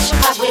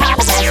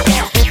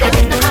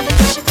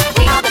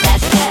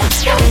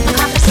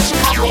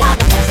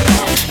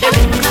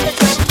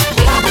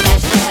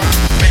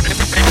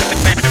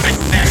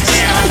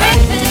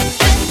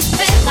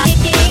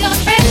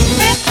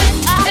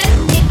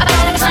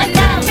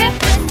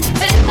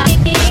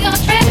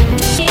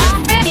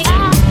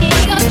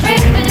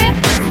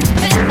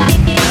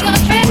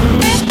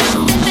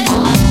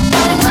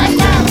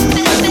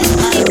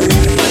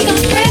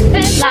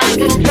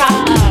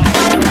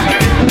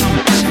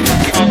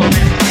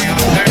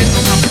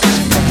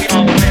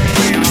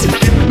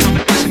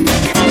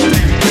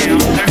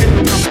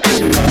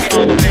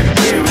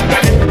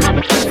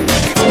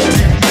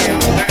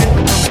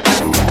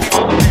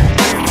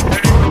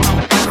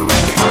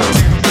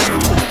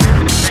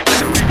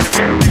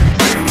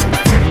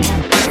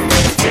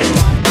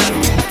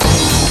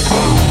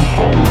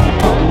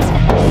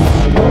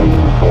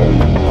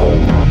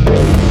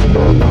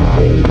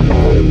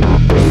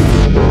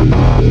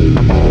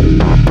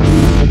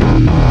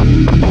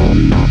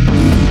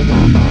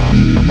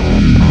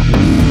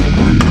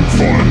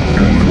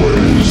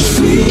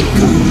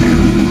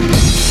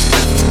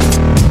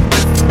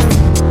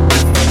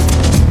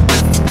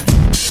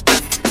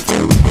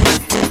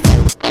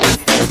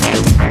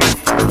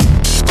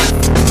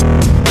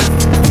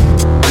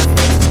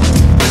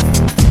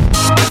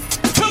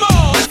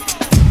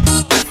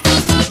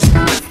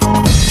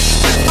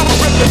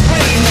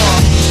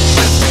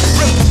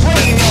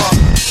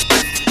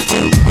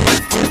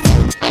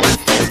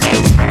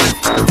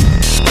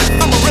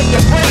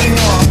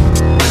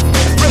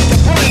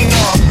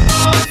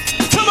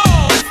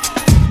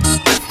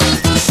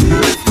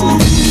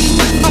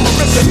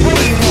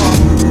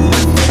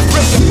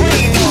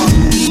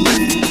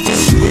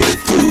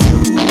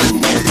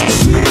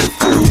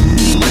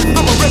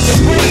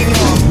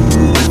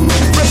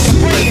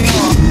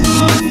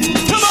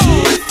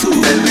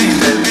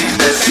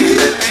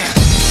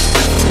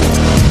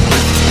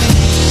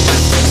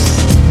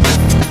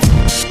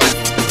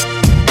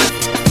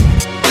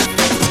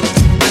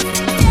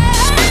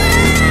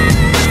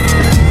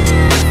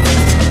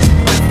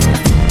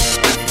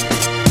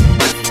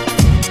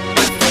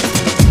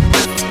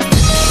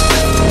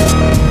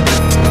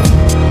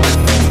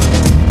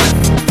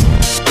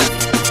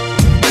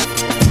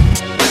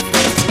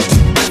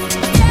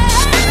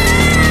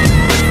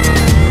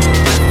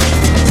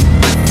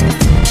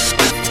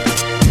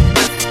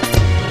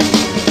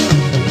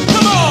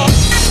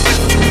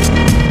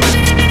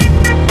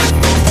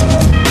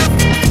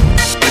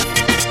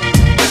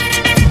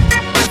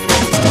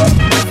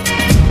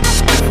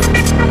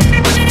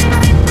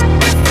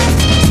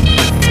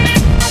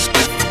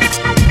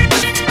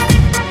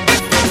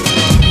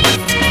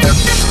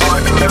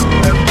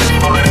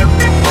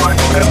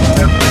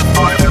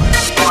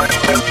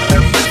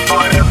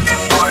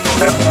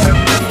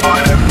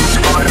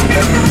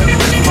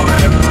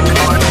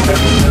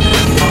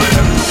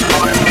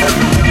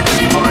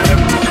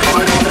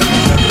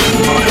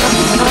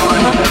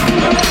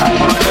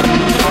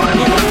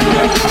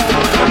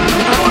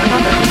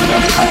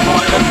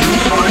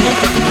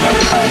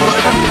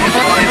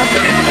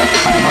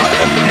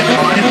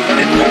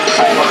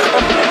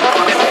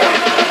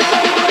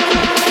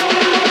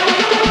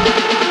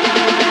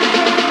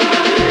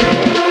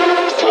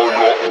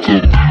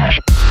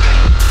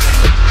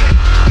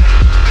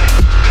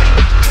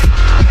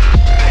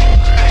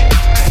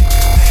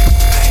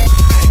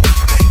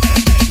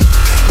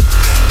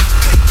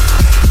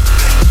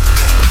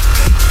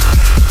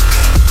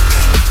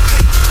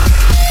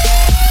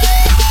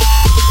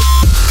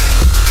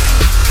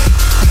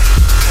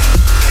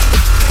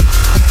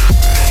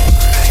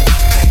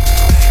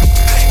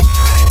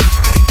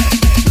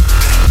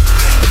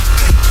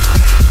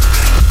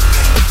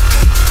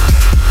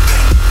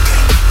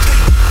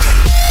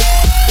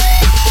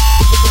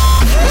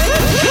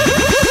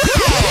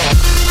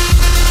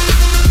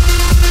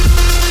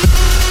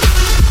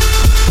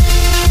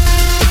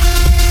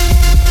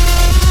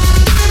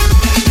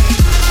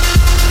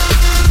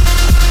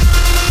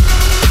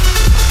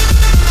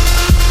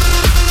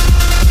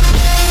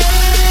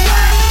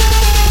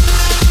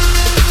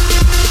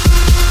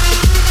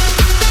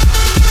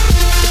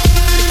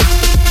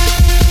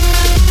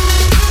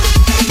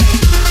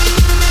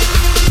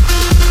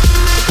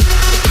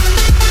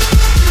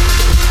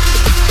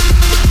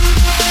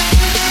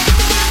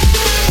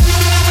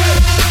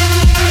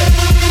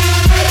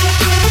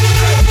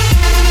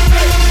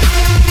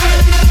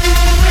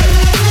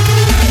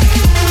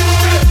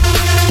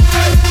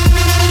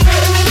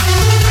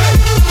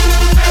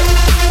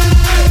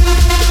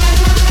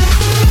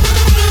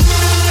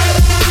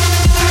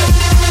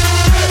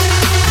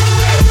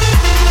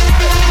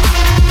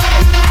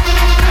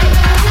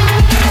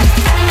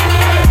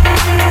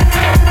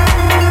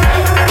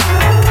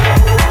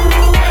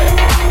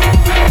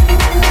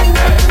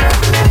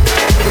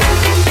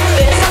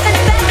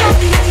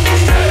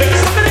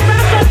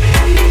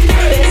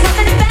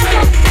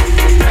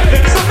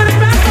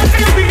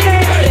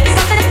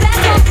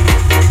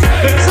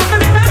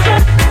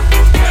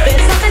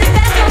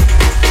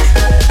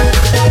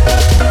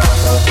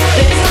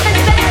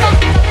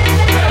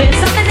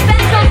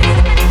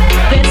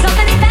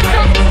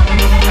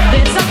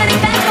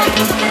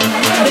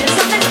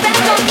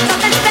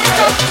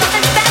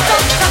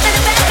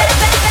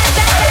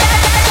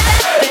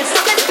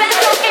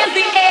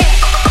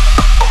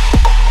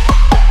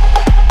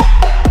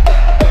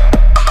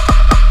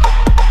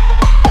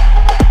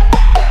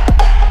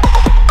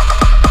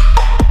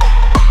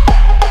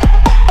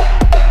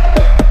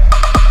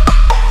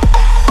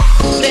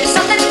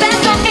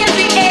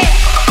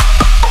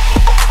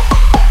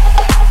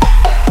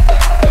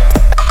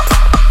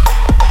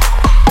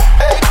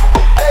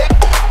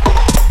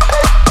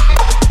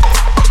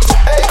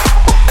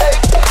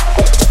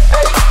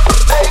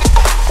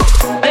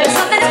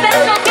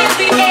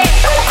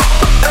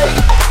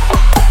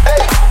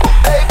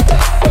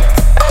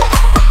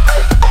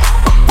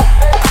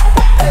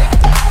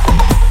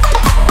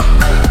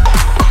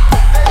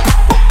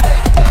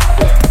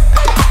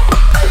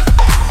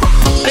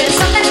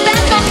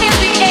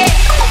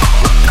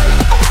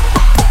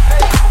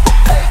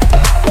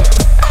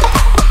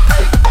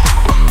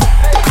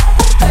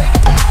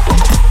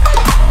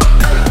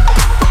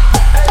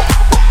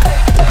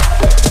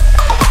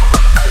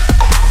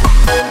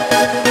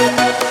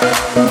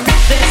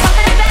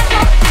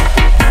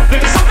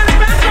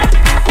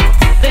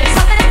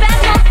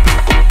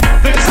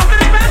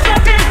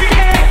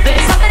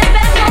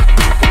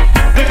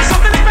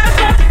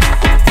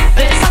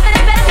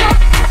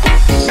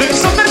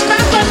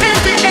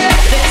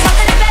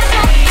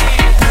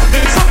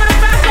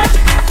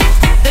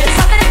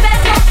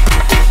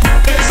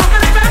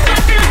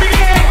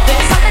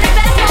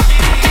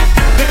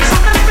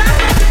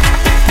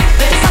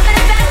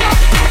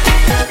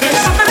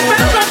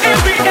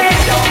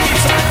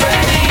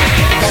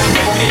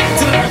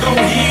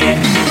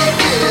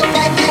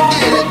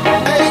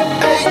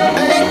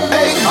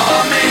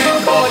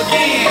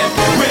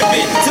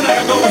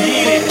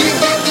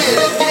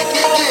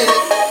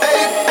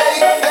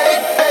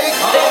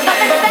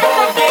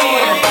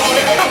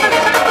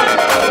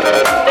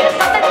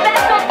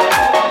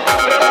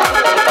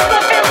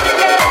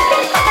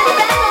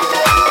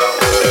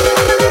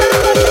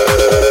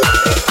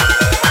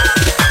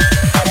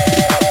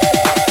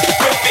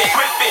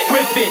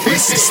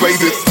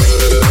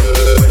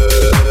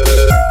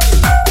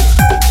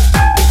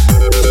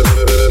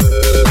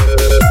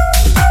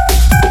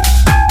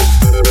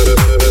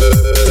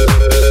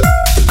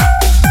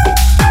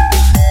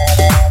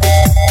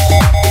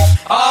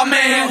Oh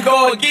man,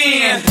 go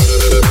again.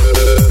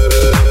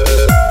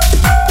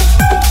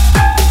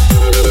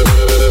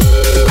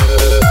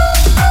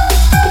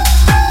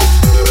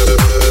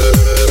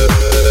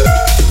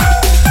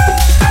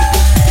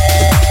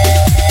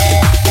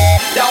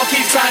 Y'all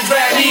keep trying to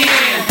drag me in.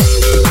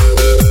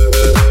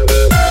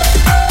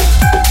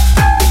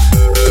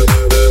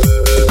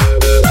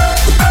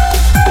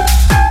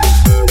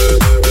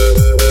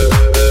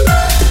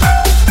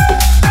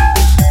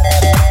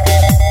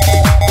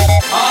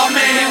 Oh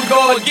man,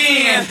 go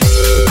again.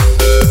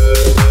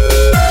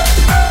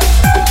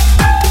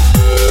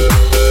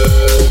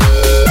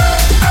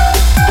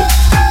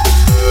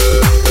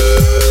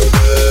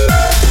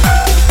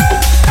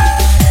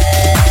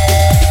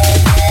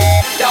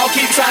 Y'all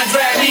keep trying to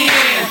drag me in.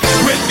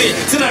 Rip it,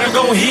 tonight I'm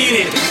gon'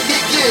 hit it.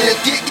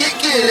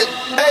 Get it.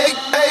 Hey,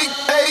 hey,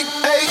 hey,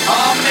 hey.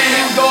 Oh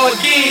man, go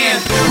again.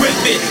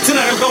 Rip it,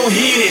 tonight I'm gon'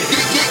 hit it.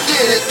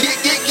 Get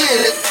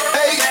it.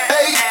 Hey,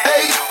 hey,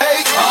 hey, hey.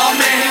 Oh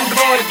man,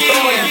 go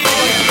again.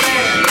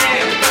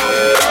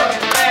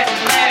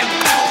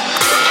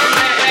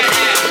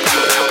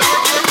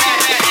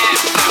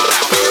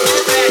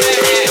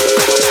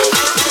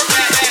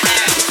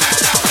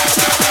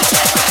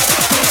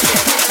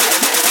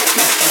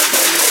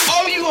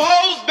 All you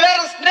hoes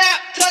better snap,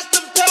 touch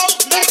them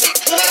toes, make it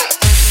clap.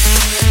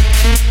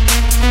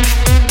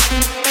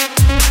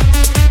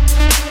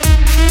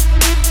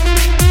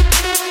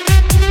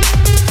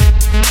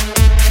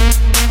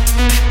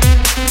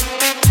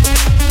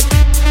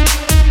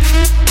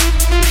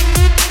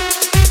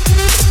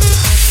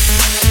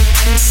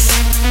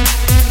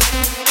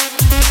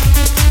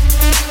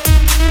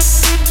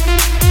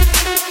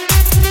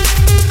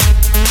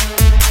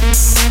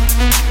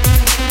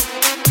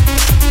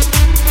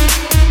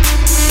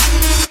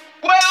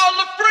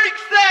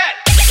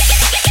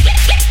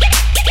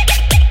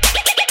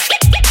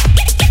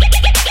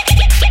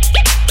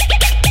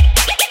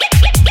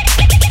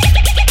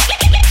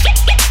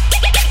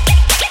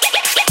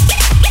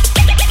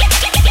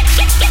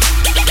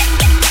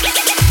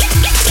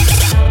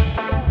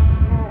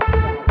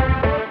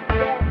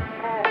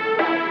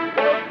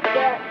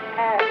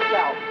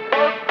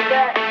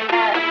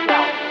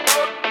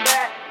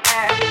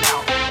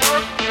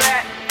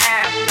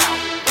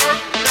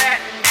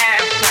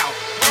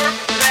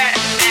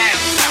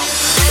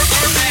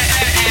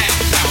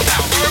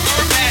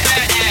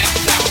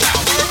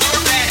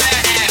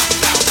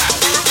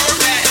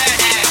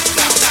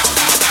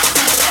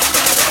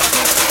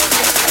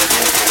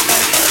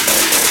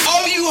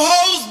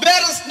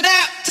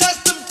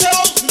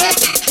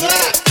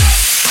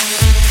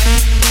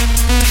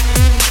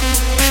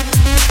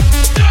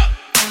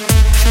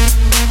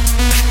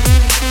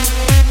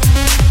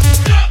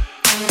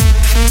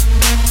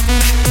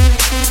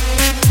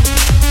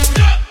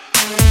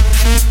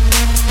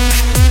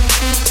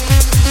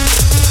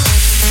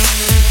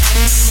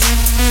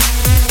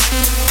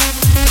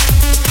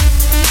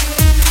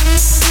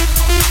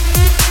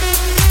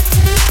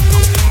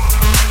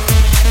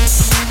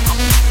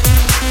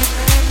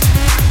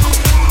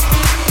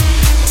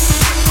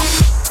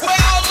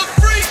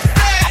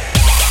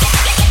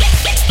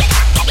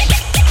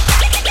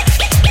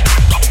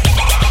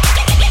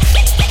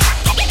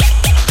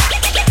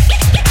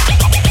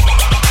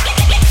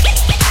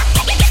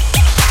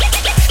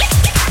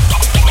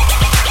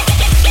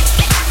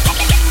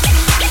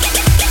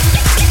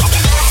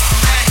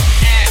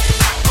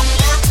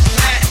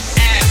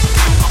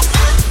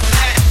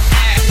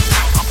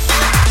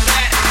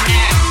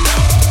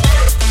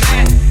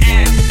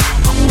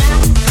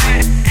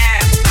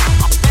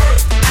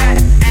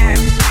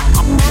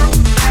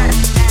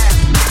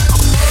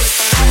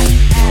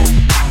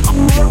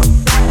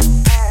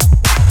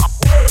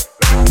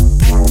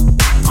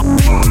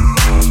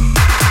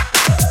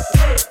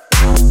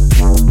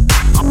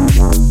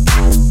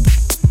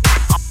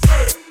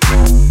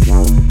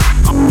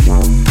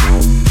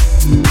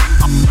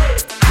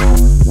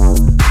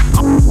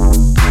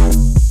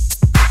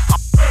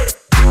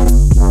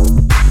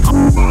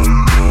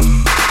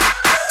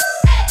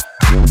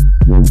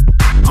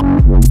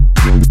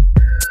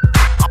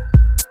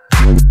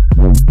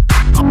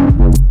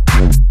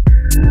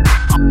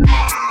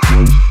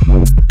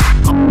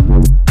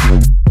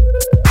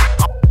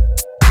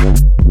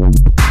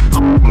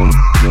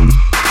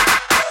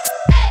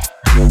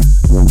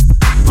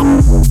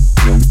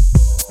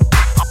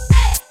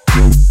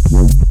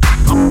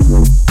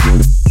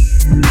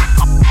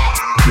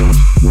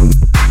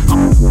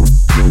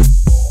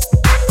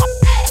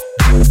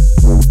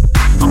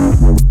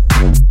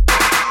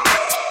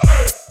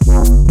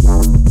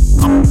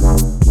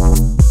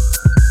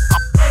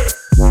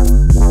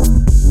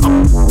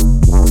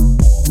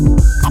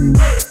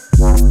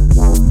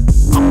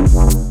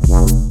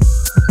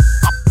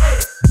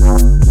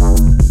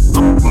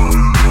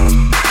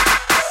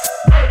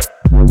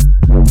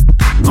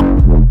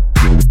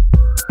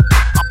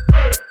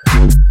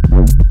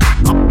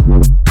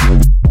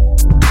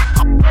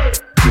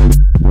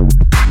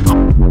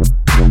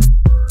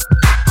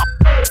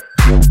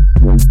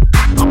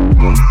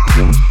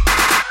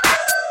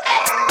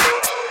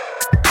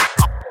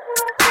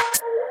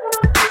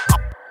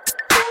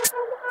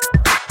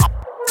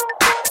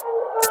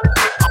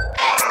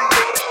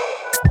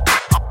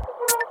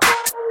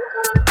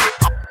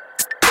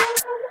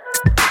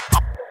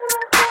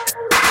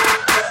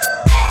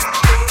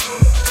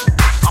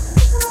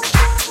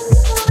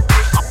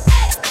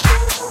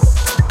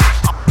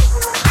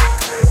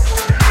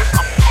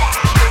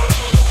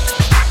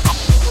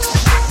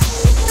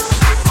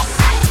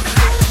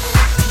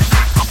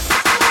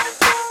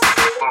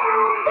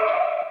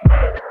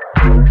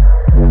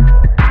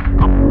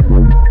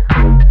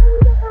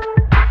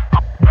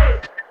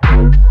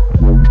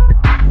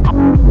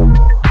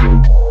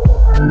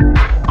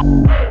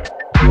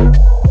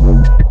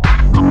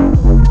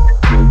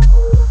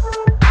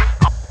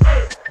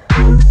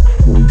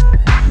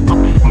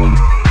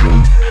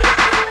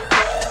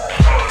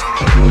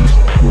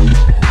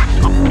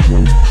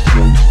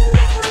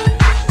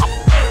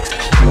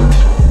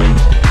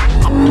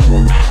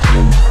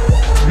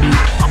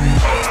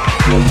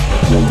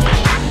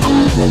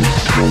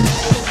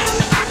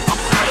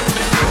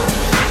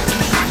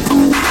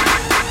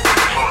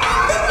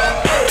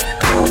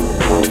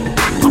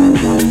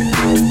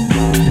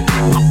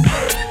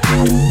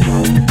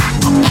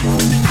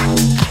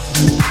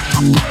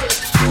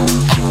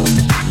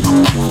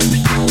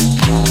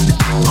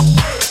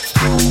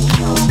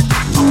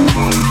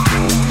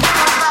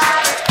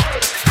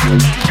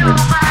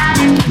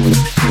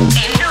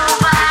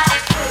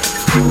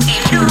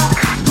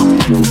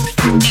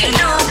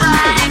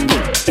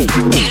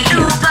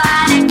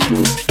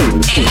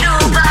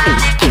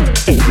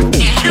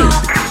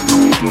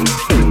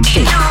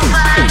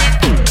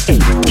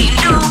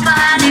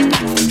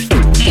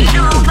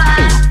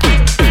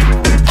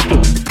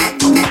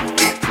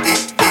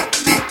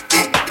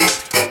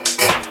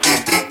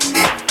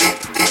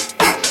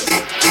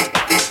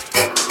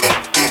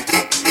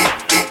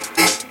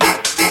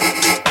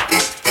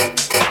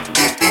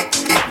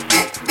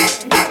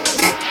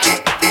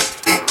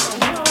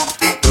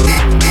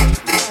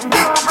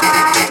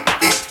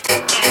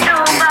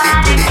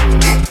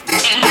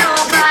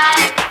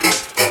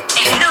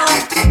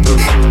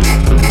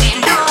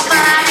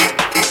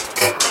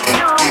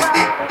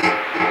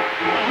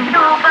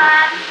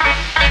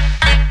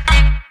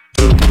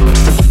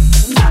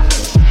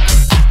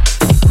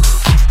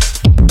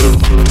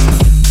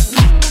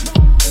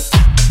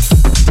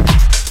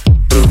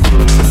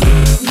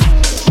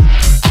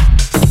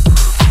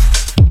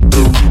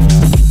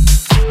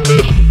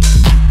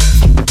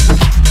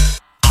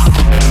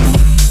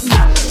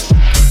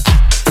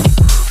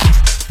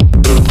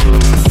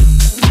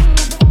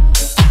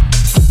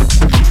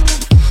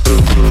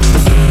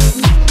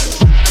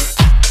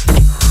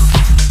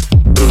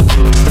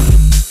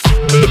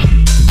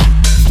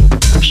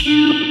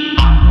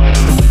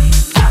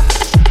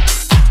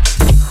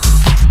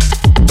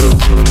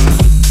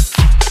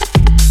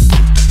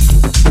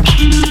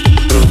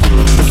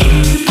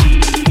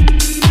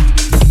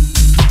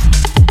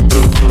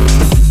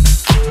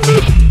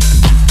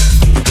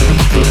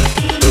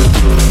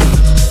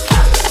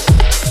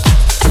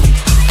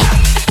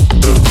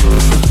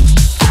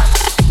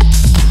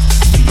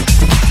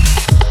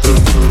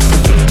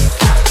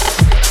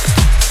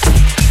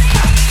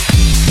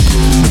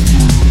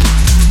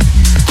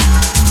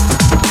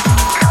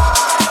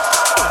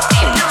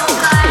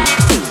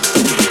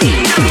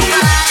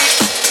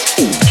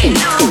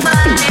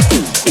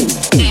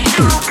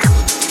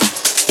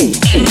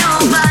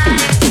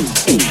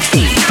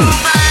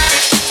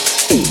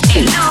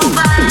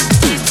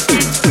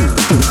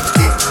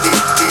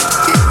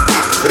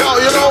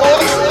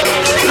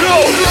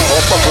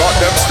 Bomber clock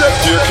them step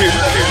taking,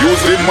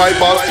 using my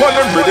bass on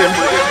them rhythm.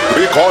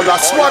 We call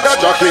that swagger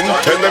jacking.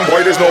 Tell them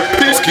boy there's no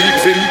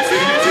peacekeeping.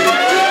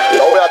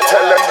 Yo, I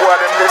tell them boy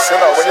them listen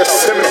now when you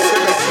see me,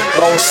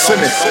 don't see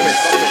me.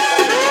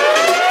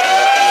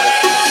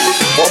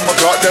 Bomber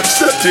clock them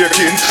step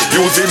taking,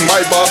 using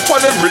my bass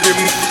on them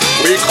rhythm.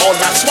 We call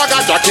that swagger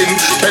jacking.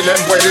 Tell them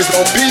boy there's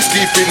no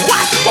peacekeeping.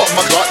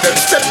 Bomber clock them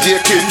step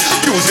taking,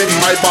 using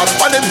my bass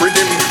on them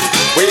rhythm.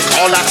 We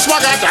call that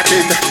swagger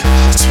jacking.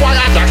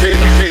 Swagger jacking.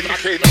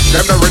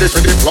 Them not ready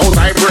for the flows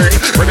I bring,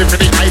 ready for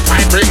the hype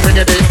I bring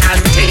it in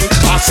and ting.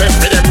 I say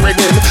for them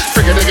ringing,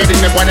 figure they get in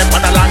the one up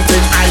on the long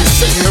thing. I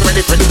sing, ready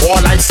for the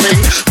wall I sing.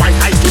 My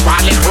hype keep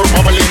all in room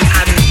bubbling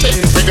and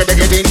ting. Figure they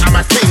get in, I'm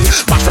a king.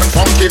 Bash and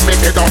funky, make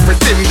it on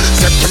with him.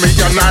 Step to me,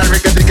 you're not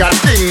rigger the god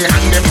thing.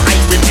 And them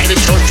hype with any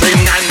show string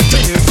and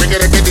ting.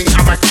 Figure they get in,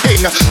 I'm a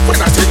king. When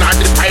I sing on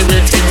the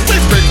pirate thing, we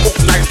bring book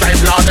like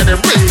time Lord of the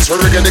Rings. So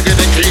rigger they get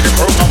in, key the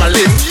crew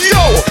bubbling.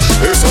 Yo,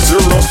 it's a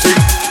zero thing.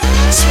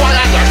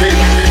 Swagger jacking.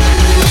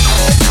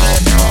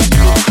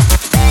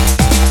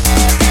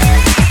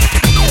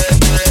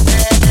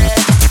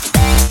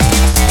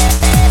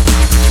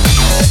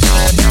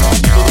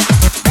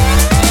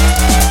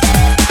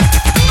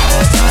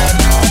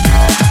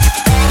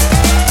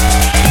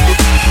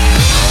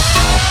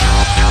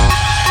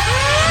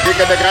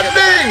 Digga digga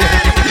ding.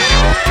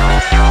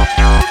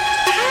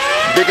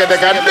 Digga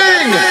digga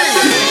ding.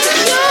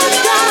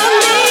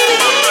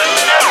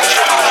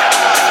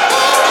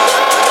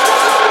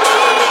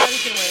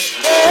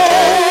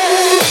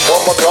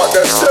 Bomber clock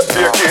them step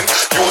taking,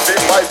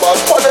 using my bass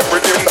on them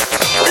rhythm.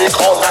 We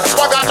call that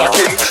swagger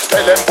jacking.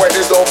 Tell them boy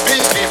there's no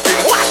peacekeeping.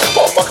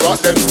 Bomber clock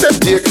them step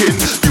taking,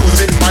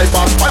 using my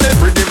bass on them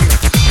rhythm.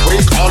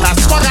 We call that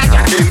swagger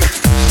jacking.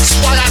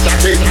 Swagger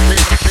jacking.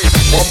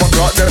 Bomber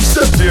clock them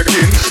step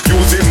taking,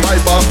 using my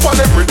bass on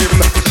them rhythm.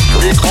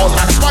 We call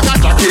that swagger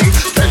jacking.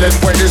 Tell them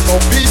boy there's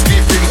no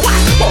peacekeeping.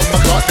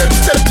 Bomber clock them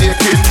step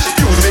taking,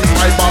 using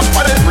my bass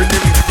on them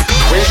rhythm.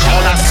 We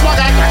call that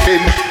swagger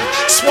jacking.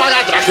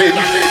 Swagger jacking.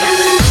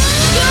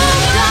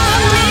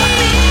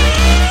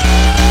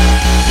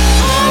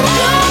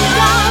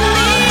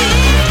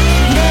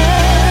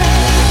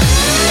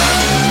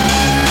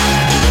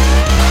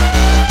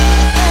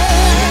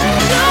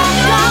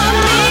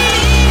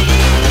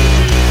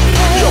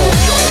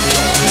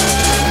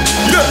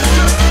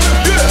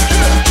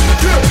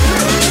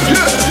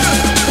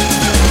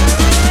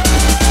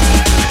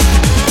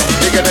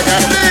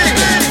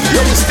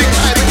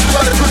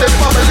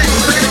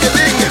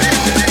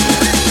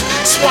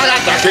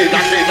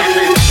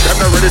 Them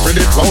not ready for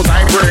the flows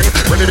I bring,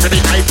 ready for the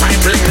hype I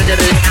bring, nigga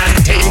they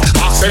anting.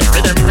 Access for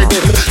them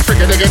ringing,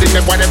 figure they get in the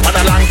one for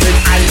the long thing.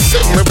 I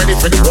sing, we ready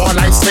for the wall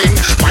I sing.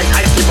 My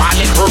hype keep all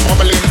in her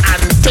bubbling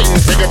and ting.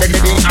 Figure they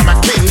get in, I'm a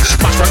king.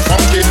 Bash and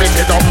funky, make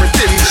it up with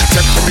him.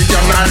 Step to me,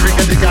 you're not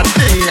ringing the god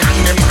thing. And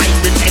them hype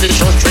with any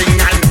show string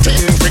and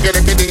ting. Figure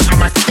they get in,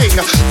 I'm a king.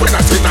 When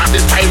I sit on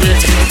the pirate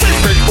thing, we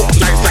bring book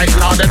like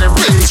Lord of the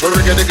Rings. So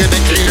figure they get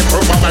the king,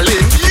 her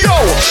bubbling. Yo,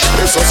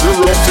 it's a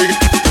serious thing.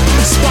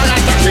 Swagger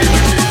jacking.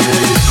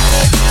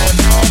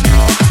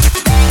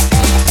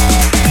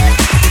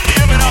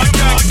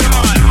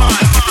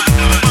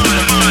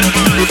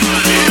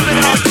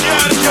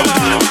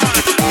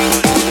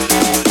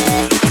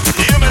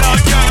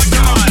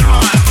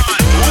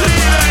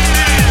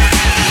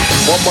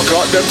 Bomber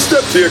clock them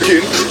step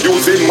taking,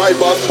 using my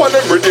bass on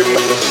them rhythm.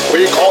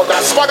 We call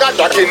that swagger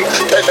jacking.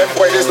 Tell them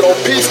boy there's no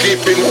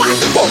peacekeeping.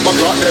 Bomber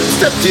clock them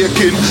step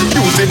taking,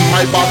 using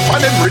my bass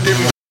on them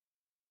rhythm.